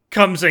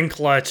comes in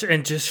clutch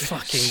and just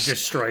fucking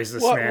destroys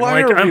this man.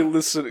 Why like, are we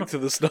listening to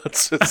this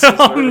nonsense?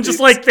 I'm just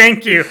like,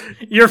 thank you.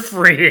 You're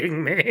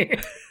freeing me.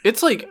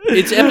 it's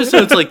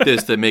episodes like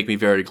this that make me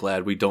very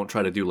glad we don't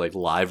try to do like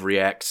live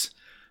reacts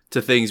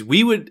to things.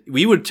 We would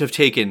have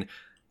taken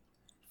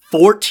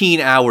 14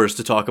 hours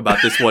to talk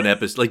about this one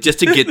episode, like just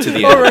to get to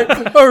the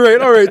end. All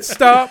right,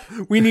 stop.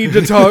 We need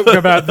to talk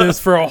about this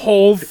for a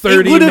whole 30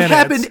 minutes. It would have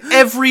happened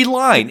every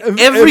line,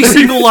 every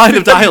single line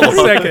of dialogue.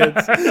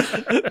 Seconds.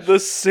 The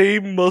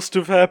same must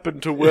have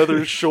happened to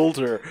Weather's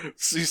shoulder,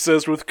 he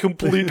says with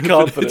complete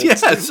confidence.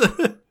 Yes.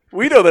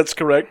 We know that's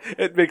correct.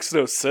 It makes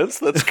no sense.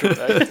 That's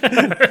correct.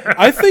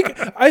 I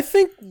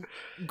think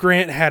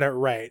Grant had it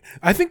right.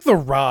 I think the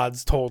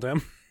rods told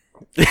him.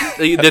 That's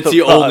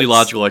the only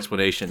logical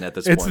explanation at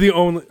this point. It's the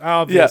only,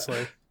 obviously.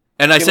 Yeah.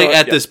 And I say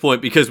at this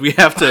point because we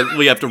have to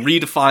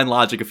redefine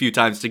logic a few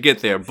times to get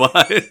there,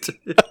 but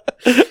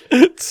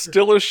it's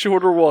still a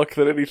shorter walk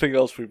than anything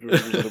else we've been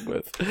presented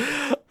with.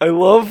 I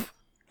love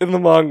in the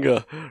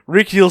manga,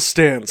 Rikiel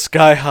stands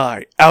sky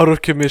high, out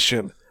of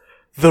commission.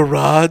 The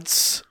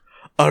rods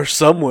are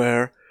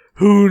somewhere.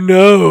 Who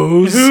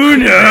knows? Who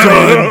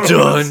knows?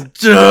 Dun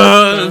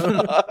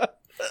dun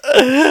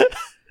dun.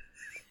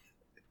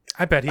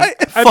 I bet he.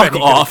 Fuck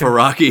off,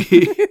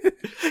 Araki.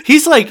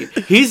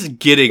 He's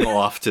getting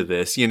off to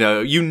this. You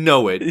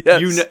know it.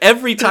 Yes. You know,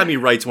 every time he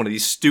writes one of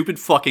these stupid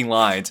fucking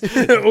lines.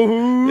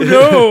 Who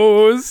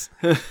knows?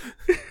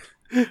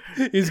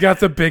 He's got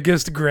the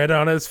biggest grin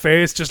on his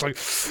face, just like.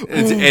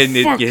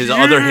 His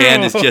other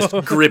hand is just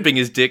gripping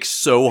his dick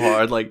so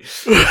hard, like.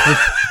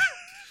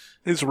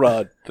 His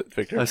rod,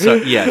 Victor.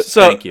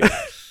 Thank you.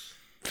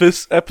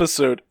 This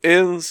episode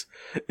ends.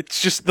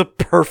 It's just the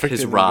perfect.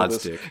 His rod's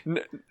dick.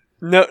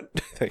 No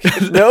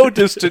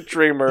distant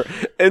dreamer.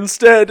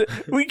 Instead,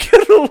 we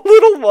get a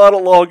little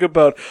monologue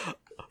about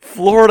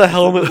Florida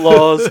helmet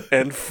laws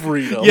and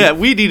freedom. Yeah,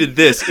 we needed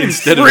this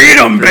instead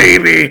freedom,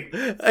 baby.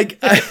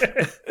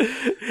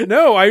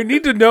 No, I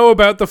need to know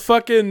about the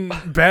fucking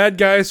bad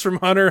guys from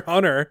Hunter x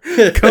Hunter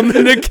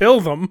coming to kill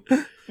them.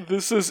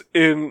 This is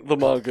in the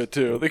manga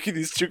too. Look at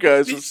these two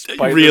guys with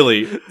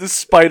the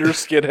spider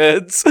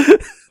skinheads.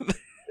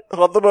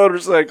 On the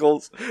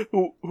motorcycles,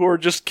 who are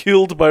just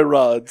killed by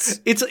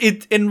rods.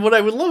 And what I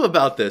would love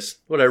about this,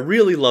 what I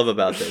really love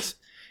about this,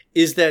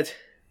 is that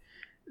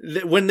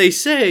when they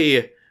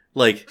say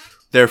like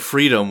their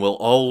freedom will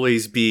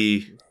always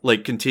be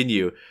like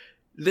continue,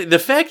 the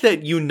fact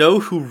that you know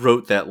who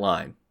wrote that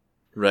line,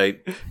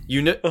 right?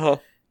 You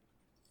know,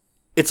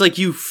 it's like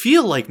you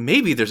feel like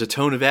maybe there's a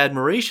tone of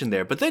admiration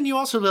there, but then you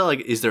also feel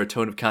like, is there a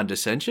tone of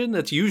condescension?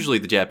 That's usually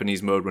the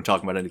Japanese mode when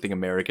talking about anything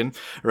American,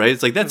 right?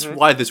 It's like, that's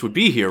why this would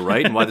be here,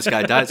 right? And why this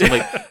guy died. So I'm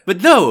like,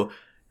 but no,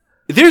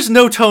 there's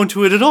no tone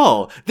to it at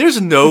all.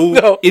 There's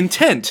no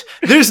intent.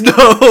 There's no,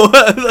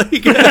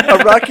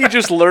 Araki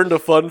just learned a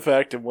fun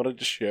fact and wanted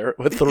to share it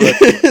with the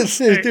rest of us.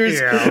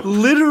 There's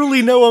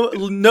literally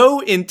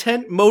no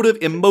intent, motive,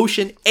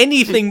 emotion,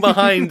 anything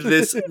behind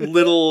this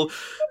little...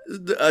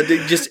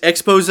 just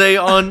expose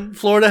on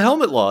Florida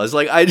helmet laws.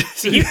 Like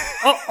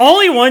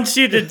all he wants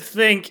you to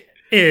think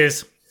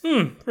is,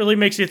 really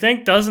makes you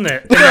think, doesn't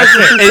it?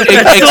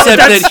 Except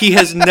that he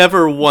has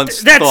never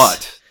once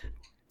thought.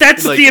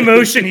 That's the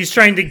emotion he's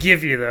trying to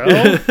give you,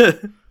 though.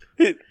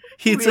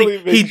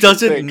 He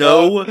doesn't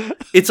know.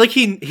 It's like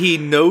he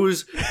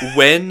knows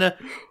when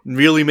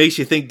really makes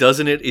you think,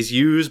 doesn't it, is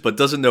used, but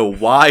doesn't know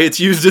why it's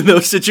used in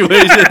those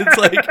situations.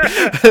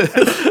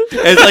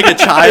 It's like a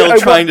child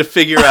trying to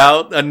figure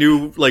out a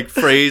new like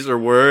phrase or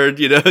word.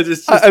 You know,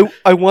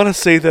 I want to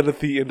say that at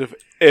the end of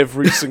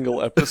every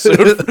single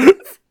episode.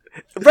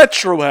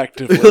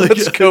 Retroactively,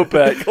 let's go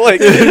back. Like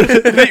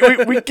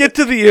we get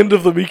to the end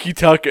of the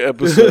Mikitaka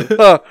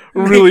episode.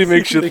 Really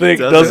makes you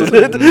think, doesn't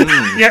it?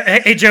 Yeah.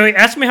 Hey, Joey,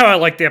 ask me how I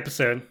like the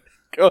episode.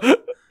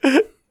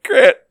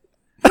 Grant,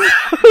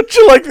 how'd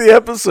you like the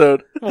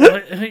episode?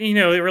 Well,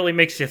 it really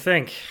makes you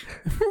think.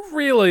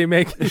 Really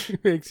makes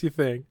you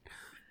think.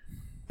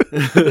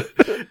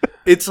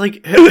 It's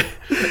like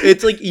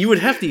you would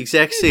have the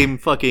exact same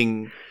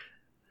fucking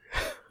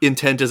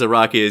intent as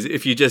Araki is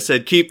if you just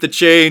said, keep the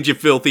change, you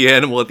filthy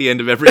animal, at the end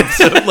of every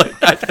episode. Like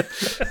that.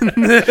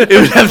 It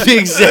would have the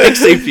exact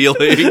same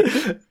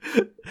feeling.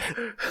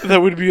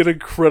 That would be an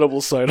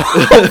incredible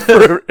sign-off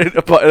for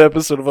an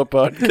episode of Up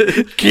On.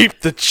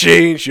 Keep the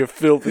change, you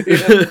filthy.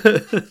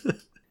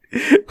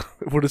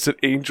 What is it?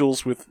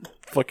 Angels with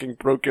fucking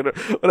broken...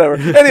 Whatever.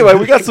 Anyway,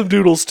 we got some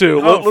doodles,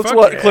 too. Let's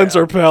cleanse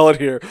our palate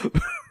here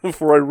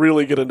before I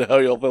really get into how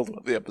y'all felt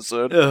about the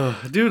episode.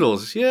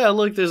 Doodles. Yeah,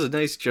 look, there's a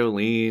nice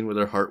Jolene with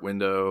her heart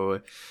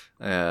window.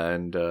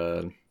 And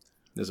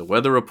there's a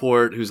weather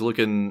report who's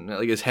looking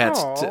like his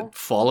hat's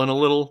fallen a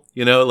little.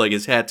 You know, like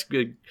his hat's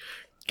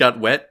got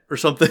wet or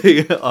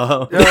something.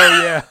 Oh,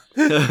 yeah.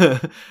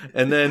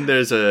 And then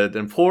there's an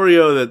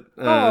Emporio that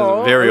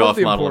very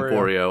off-model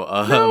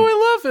Emporio. No,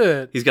 I love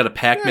it. He's got a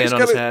Pac-Man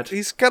on his hat.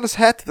 He's got his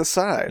hat to the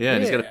side. Yeah,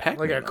 and he's got a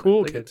Pac-Man. Like a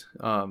cool kid.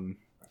 And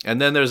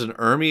then there's an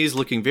Hermes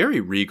looking very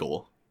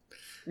regal.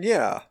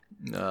 Yeah.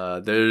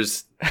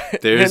 There's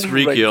Rikiel. There's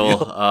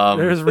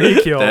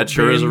Rikiel. That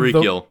sure is a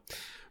Rikiel.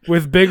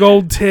 With big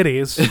old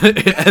titties.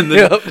 And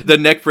the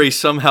neck brace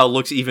somehow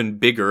looks even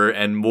bigger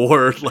and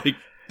more like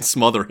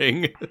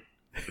smothering.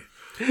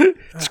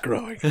 It's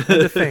growing.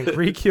 To think,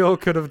 Rikiel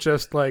could have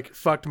just like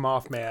fucked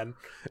Mothman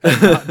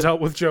and not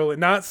dealt with Jolie,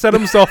 not set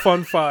himself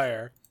on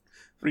fire.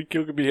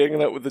 Rikiel could be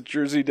hanging out with the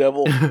Jersey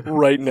Devil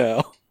right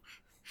now.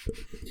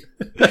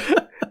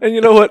 And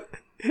you know what?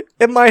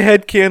 In my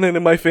headcanon,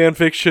 in my fan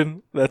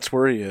fiction, that's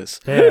where he is.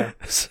 Yeah.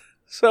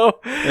 So,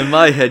 in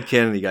my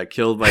headcanon, he got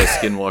killed by a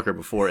skinwalker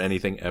before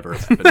anything ever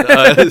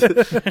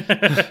happened.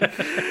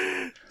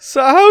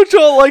 So how'd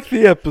y'all like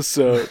the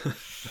episode?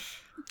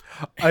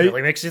 It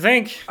really makes you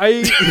think.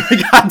 God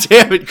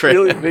damn it, Craig.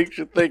 Really makes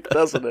you think,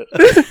 doesn't it?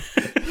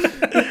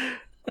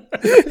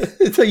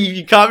 It's like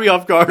you caught me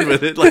off guard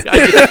with it. Like That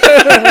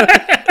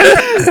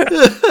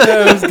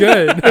was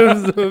good.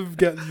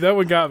 That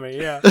one got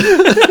me, yeah.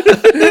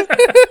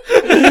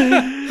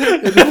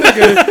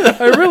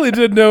 I really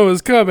didn't know it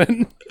was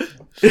coming.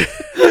 You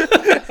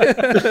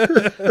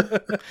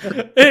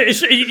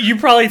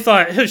probably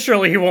thought,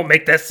 surely he won't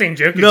make that same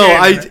joke again. No,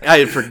 I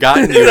had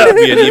forgotten we had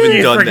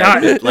even done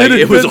that. Like,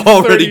 it was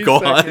already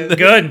gone.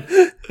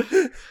 Good.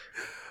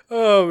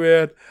 Oh,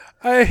 man.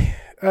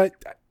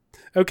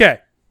 Okay.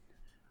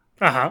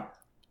 Uh-huh.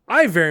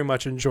 I very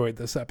much enjoyed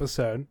this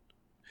episode.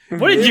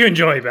 What did you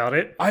enjoy about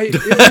it?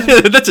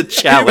 That's a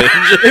challenge.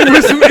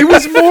 It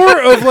was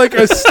more of like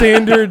a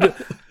standard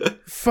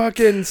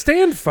fucking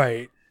stand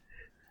fight.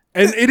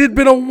 And it had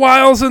been a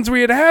while since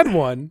we had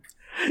one.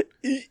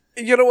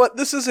 You know what?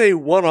 This is a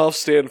one-off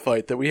stand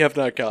fight that we have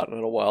not gotten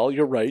in a while.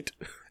 You're right.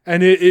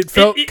 And it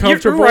felt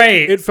comfortable. You're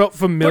right. It felt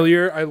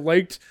familiar. I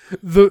liked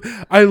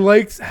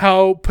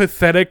how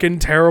pathetic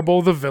and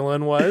terrible the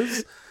villain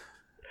was.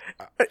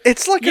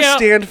 It's like a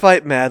stand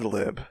fight Mad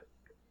Lib.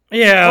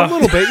 Yeah. A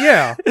little bit,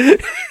 yeah.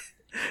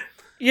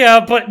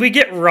 Yeah, but we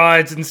get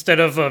rides instead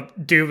of a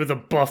dude with a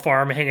buff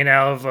arm hanging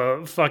out of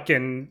a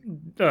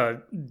fucking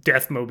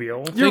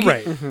Deathmobile. You're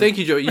right. Thank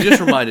you, Joe. You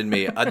just reminded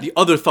me. The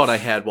other thought I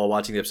had while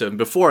watching the episode, and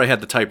before I had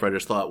the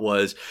typewriter's thought,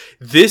 was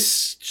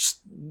this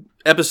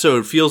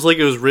episode feels like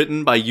it was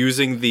written by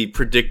using the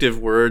predictive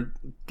word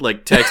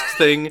like text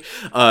thing. You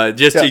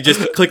just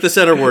click the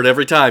center word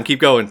every time.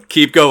 Keep going.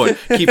 Keep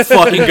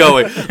fucking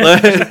going.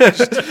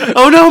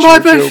 Oh no, my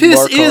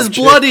fist is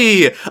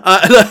bloody.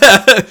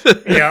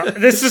 Yeah,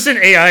 this is an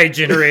AI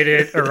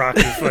generated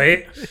Iraqi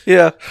fight.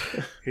 Yeah.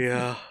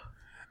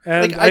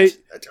 And like,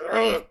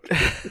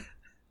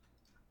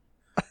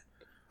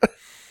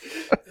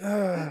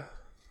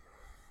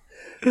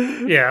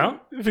 Yeah.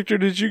 Victor,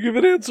 did you give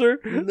an answer?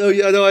 No,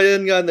 I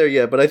hadn't gotten there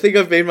yet, but I think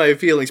I've made my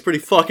feelings pretty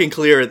fucking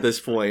clear at this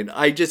point.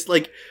 I just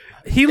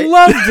he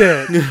loved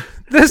it.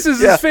 This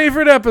is his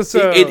favorite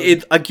episode.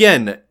 It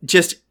again,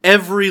 just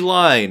every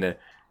line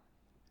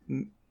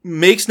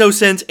makes no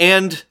sense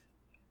and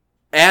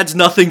adds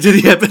nothing to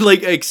the episode,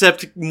 like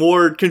except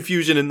more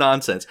confusion and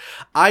nonsense.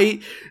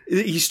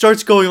 He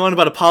starts going on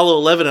about Apollo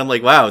 11. I'm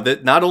like, wow,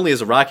 that not only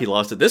has Iraqi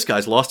lost it, this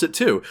guy's lost it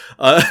too.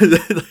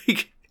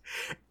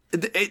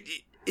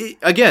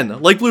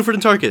 Again, like Bluford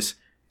and Tarkus,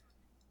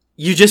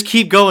 you just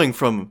keep going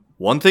from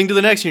one thing to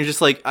the next, and you're just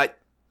like,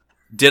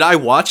 did I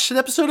watch an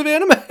episode of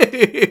anime?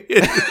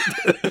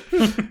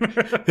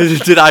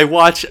 Did I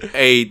watch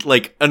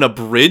an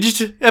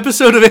abridged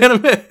episode of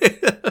anime?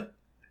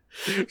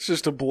 It's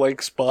just a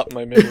blank spot in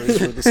my memories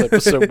where this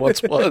episode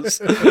once was.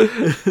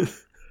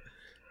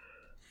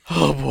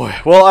 Oh boy.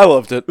 Well, I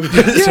loved it.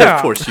 Yeah.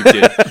 Of course you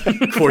did.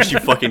 Of course you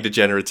fucking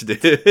degenerates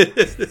did.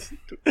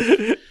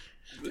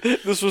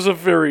 This was a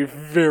very,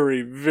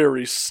 very,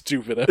 very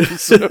stupid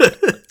episode.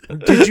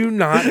 Did you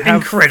not have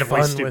incredibly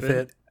fun stupid with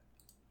it?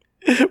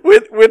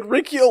 When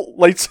Rikiel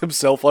lights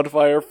himself on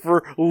fire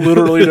for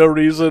literally no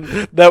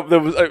reason, that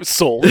was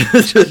sold.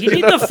 He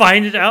needed to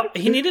find it out.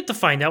 He needed to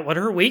find out what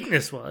her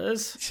weakness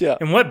was. Yeah.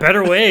 And what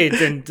better way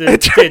than to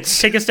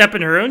take a step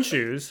in her own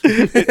shoes?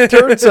 It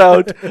turns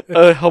out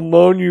a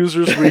Hamon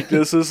user's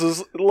weakness is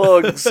his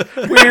lungs.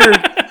 Weird.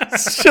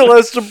 Still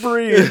has to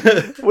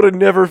breathe. Would have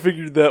never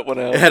figured that one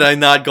out. Had I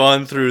not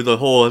gone through the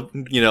whole,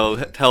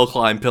 hell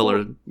climb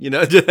pillar,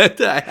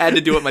 I had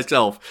to do it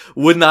myself.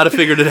 Would not have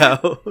figured it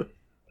out.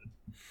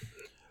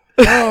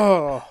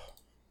 Oh.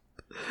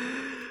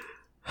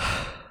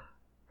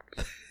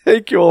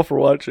 Thank you all for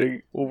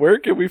watching. Where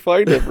can we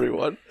find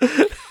everyone?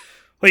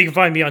 Well, you can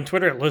find me on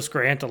Twitter at Los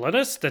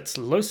Grantalonis. That's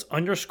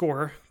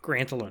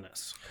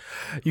Los_Grantalonis.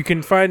 You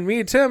can find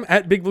me, Tim,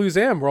 at Big Blue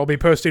Zam, where I'll be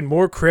posting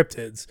more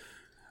cryptids.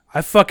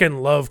 I fucking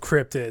love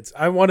cryptids.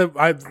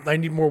 I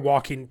need more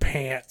walking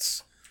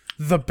pants.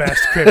 The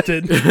best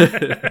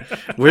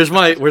cryptid. Where's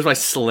my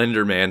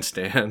Slender Man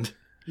stand?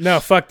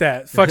 No, fuck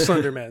that. Fuck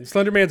Slenderman.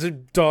 Slenderman's a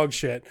dog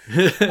shit.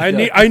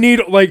 I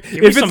need like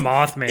Give me some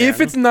Mothman. If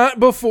it's not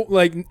before,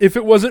 like if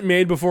it wasn't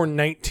made before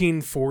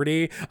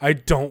 1940, I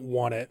don't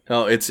want it.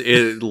 Oh, it's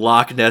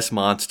Loch Ness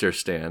Monster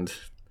stand.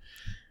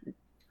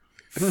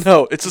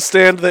 No, it's a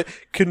stand that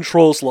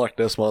controls Loch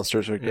Ness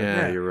monsters.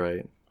 Yeah, you're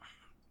right.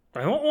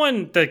 I want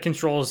one that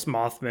controls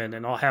Mothman,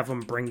 and I'll have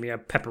them bring me a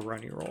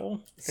pepperoni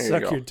roll.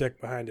 Suck your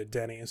dick behind a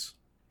Denny's.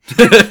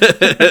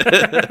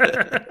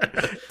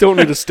 Don't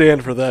need a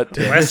stand for that,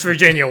 Tim. West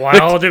Virginia,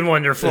 wild and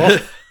wonderful.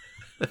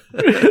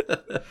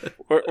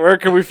 Where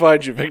can we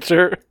find you,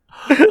 Victor?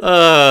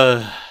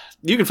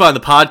 You can find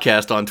the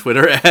podcast on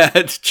Twitter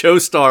at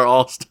Joestar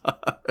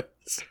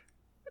Allstars.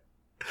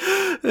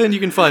 And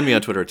you can find me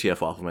on Twitter at TF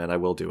Waffleman. I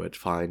will do it.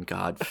 Fine.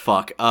 God.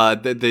 Fuck.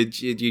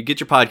 You get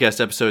your podcast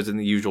episodes in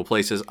the usual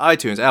places: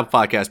 iTunes, Apple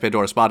Podcasts,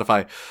 Pandora,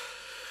 Spotify.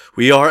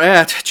 We are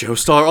at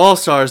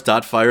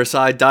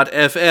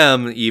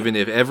joestarallstars.fireside.fm, even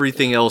if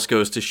everything else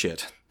goes to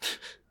shit.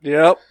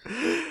 Yep.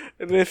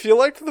 And if you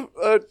like the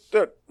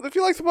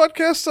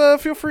podcast,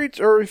 feel free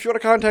to, or if you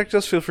want to contact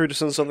us, feel free to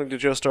send something to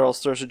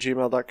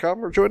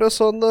joestarallstars@gmail.com or join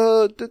us on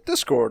the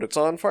Discord. It's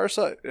on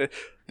Fireside.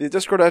 The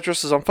Discord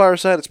address is on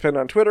Fireside. It's pinned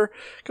on Twitter.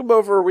 Come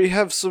over. We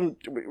have some.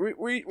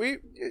 We have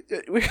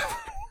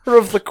more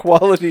of the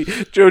quality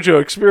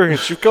JoJo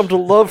experience you've come to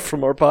love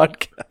from our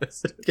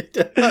podcast.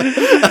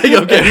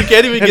 Okay, we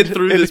can't even get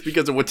through this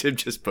because of what Tim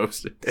just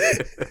posted.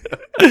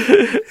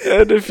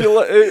 And if you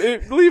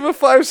leave a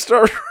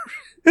 5-star.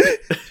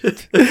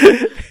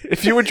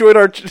 If you enjoyed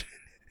our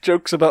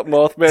jokes about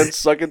Mothman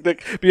sucking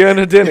dick behind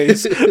a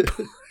Denny's,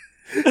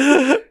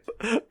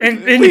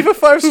 and leave a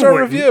 5-star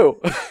review.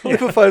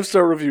 Leave a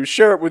 5-star review.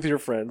 Share it with your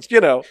friends.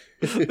 You know,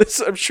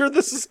 I'm sure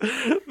this is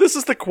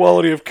the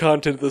quality of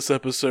content this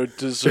episode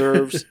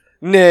deserves.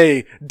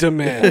 Nay,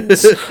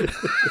 demands.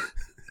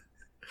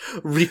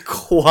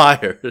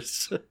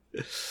 Requires.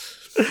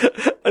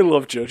 I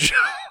love JoJo.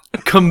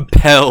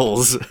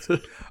 Compels.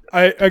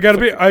 I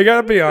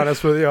gotta be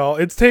honest with y'all.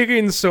 It's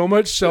taking so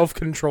much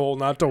self-control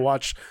not to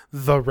watch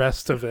the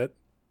rest of it.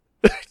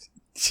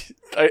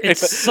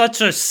 It's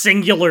such a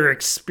singular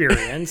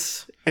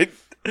experience.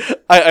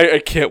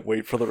 I can't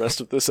wait for the rest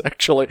of this,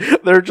 actually.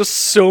 There are just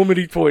so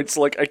many points,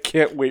 like, I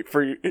can't wait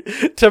for you.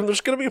 Tim,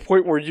 there's gonna be a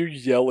point where you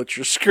yell at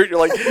your screen. You're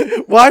like,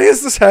 why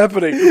is this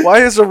happening?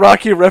 Why is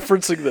Araki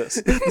referencing this?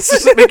 This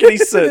doesn't make any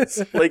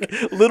sense. Like,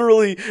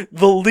 literally,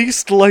 the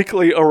least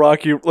likely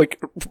Rocky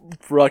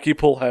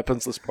pull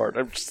happens this part.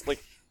 I'm just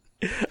like,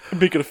 I'm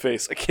making a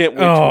face. I can't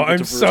wait. Oh,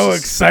 I'm so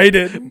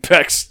excited.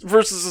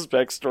 Versus his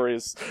backstory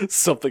is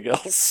something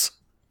else.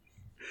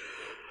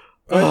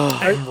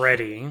 I'm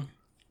ready.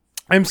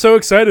 I'm so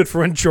excited for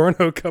when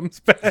Giorno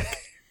comes back.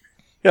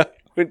 Yeah,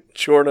 when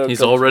Giorno He's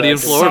comes already back. in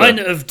Florida. Son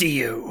of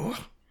Dio.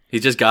 He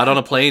just got on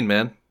a plane,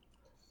 man.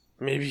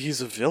 Maybe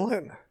he's a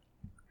villain.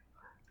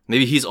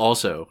 Maybe he's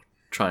also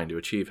trying to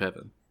achieve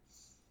heaven.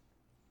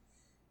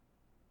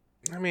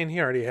 I mean, he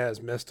already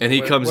has missed it. And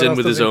he comes What in else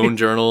with does his he own need?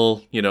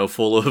 journal,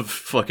 full of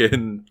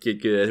fucking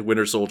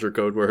Winter Soldier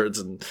code words.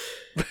 And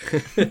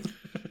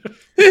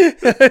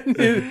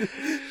You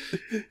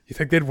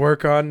think they'd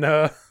work on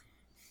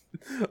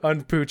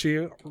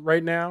Poochie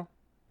right now?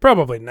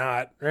 Probably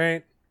not,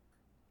 right?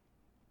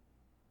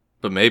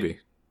 But maybe.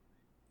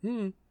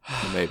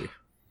 Maybe.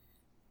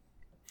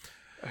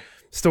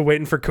 Still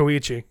waiting for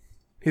Koichi.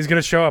 He's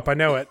gonna show up. I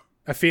know it.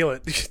 I feel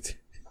it.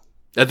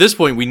 At this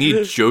point, we need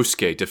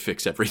Josuke to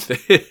fix everything.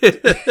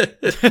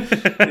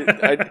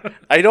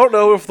 I don't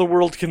know if the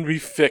world can be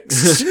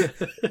fixed.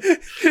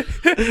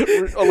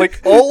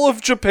 Like, all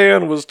of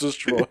Japan was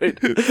destroyed.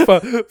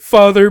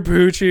 Father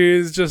Poochie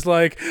is just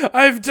like,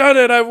 I've done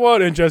it, I've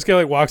won. And Josuke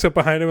like walks up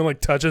behind him and like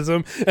touches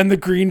him, and the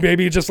green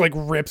baby just like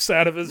rips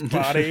out of his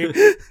body.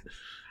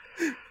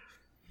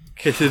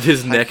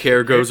 His neck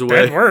hair goes away.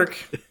 That'd work.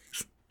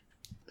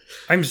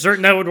 I'm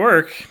certain that would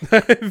work.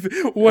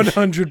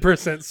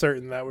 100%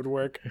 certain that would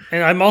work.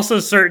 And I'm also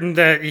certain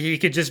that he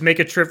could just make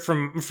a trip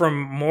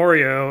from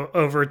Morio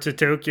over to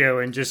Tokyo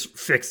and just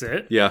fix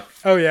it. Yeah.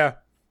 Oh, yeah.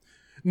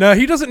 No,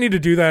 he doesn't need to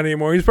do that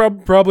anymore. He's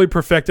probably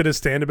perfected his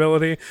stand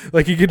ability.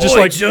 Like, he could just,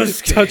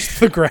 Josuke. touch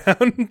the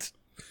ground.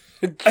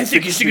 I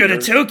think you should go to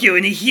Tokyo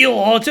and heal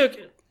all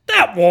Tokyo.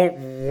 That won't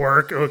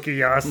work,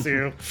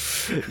 Okuyasu.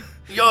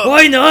 Yo,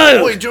 Why not?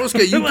 Boy,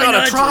 Josuke, you Why gotta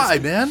not, try,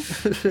 man.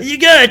 You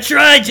gotta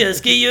try,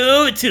 Josuke. You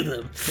owe it to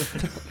them. I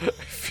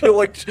feel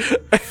like...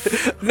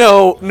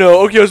 No,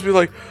 Okio's be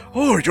like,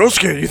 oh,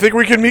 Josuke, you think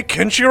we can meet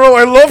Kenshiro?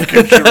 I love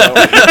Kenshiro.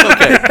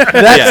 Okay.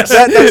 That's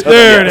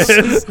There it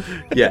is.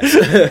 Yes.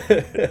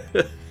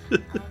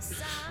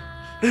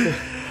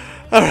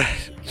 All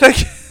right. Thank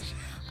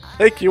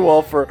thank you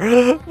all for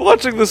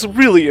watching this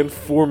really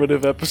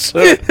informative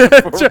episode.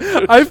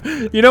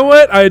 You know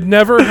what? I had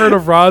never heard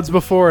of rods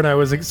before, and I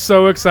was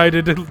so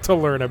excited to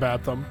learn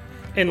about them.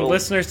 And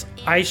listeners,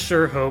 I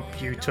sure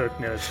hope you took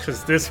notes,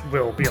 because this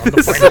will be on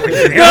the final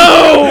exam.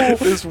 No!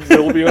 This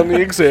will be on the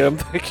exam.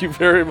 Thank you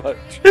very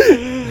much.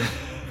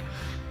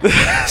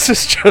 This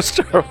is Joe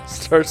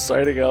Star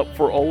signing out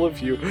for all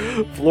of you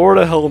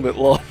Florida helmet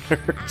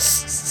lawners.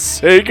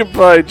 Say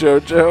goodbye,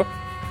 JoJo.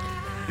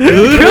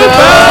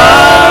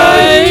 Goodbye,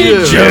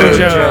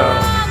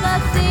 JoJo.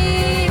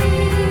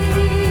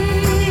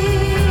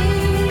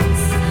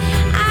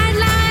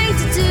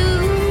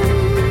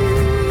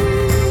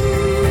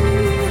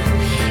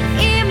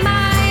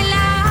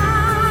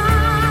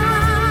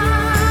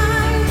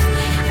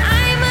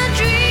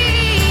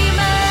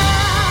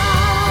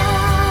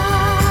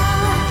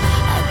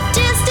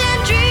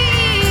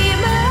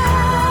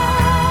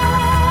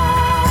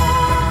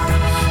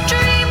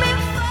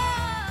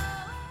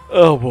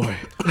 Oh boy.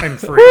 I'm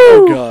free.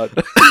 Oh god.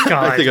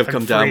 I think I've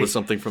come down with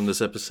something from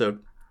this episode.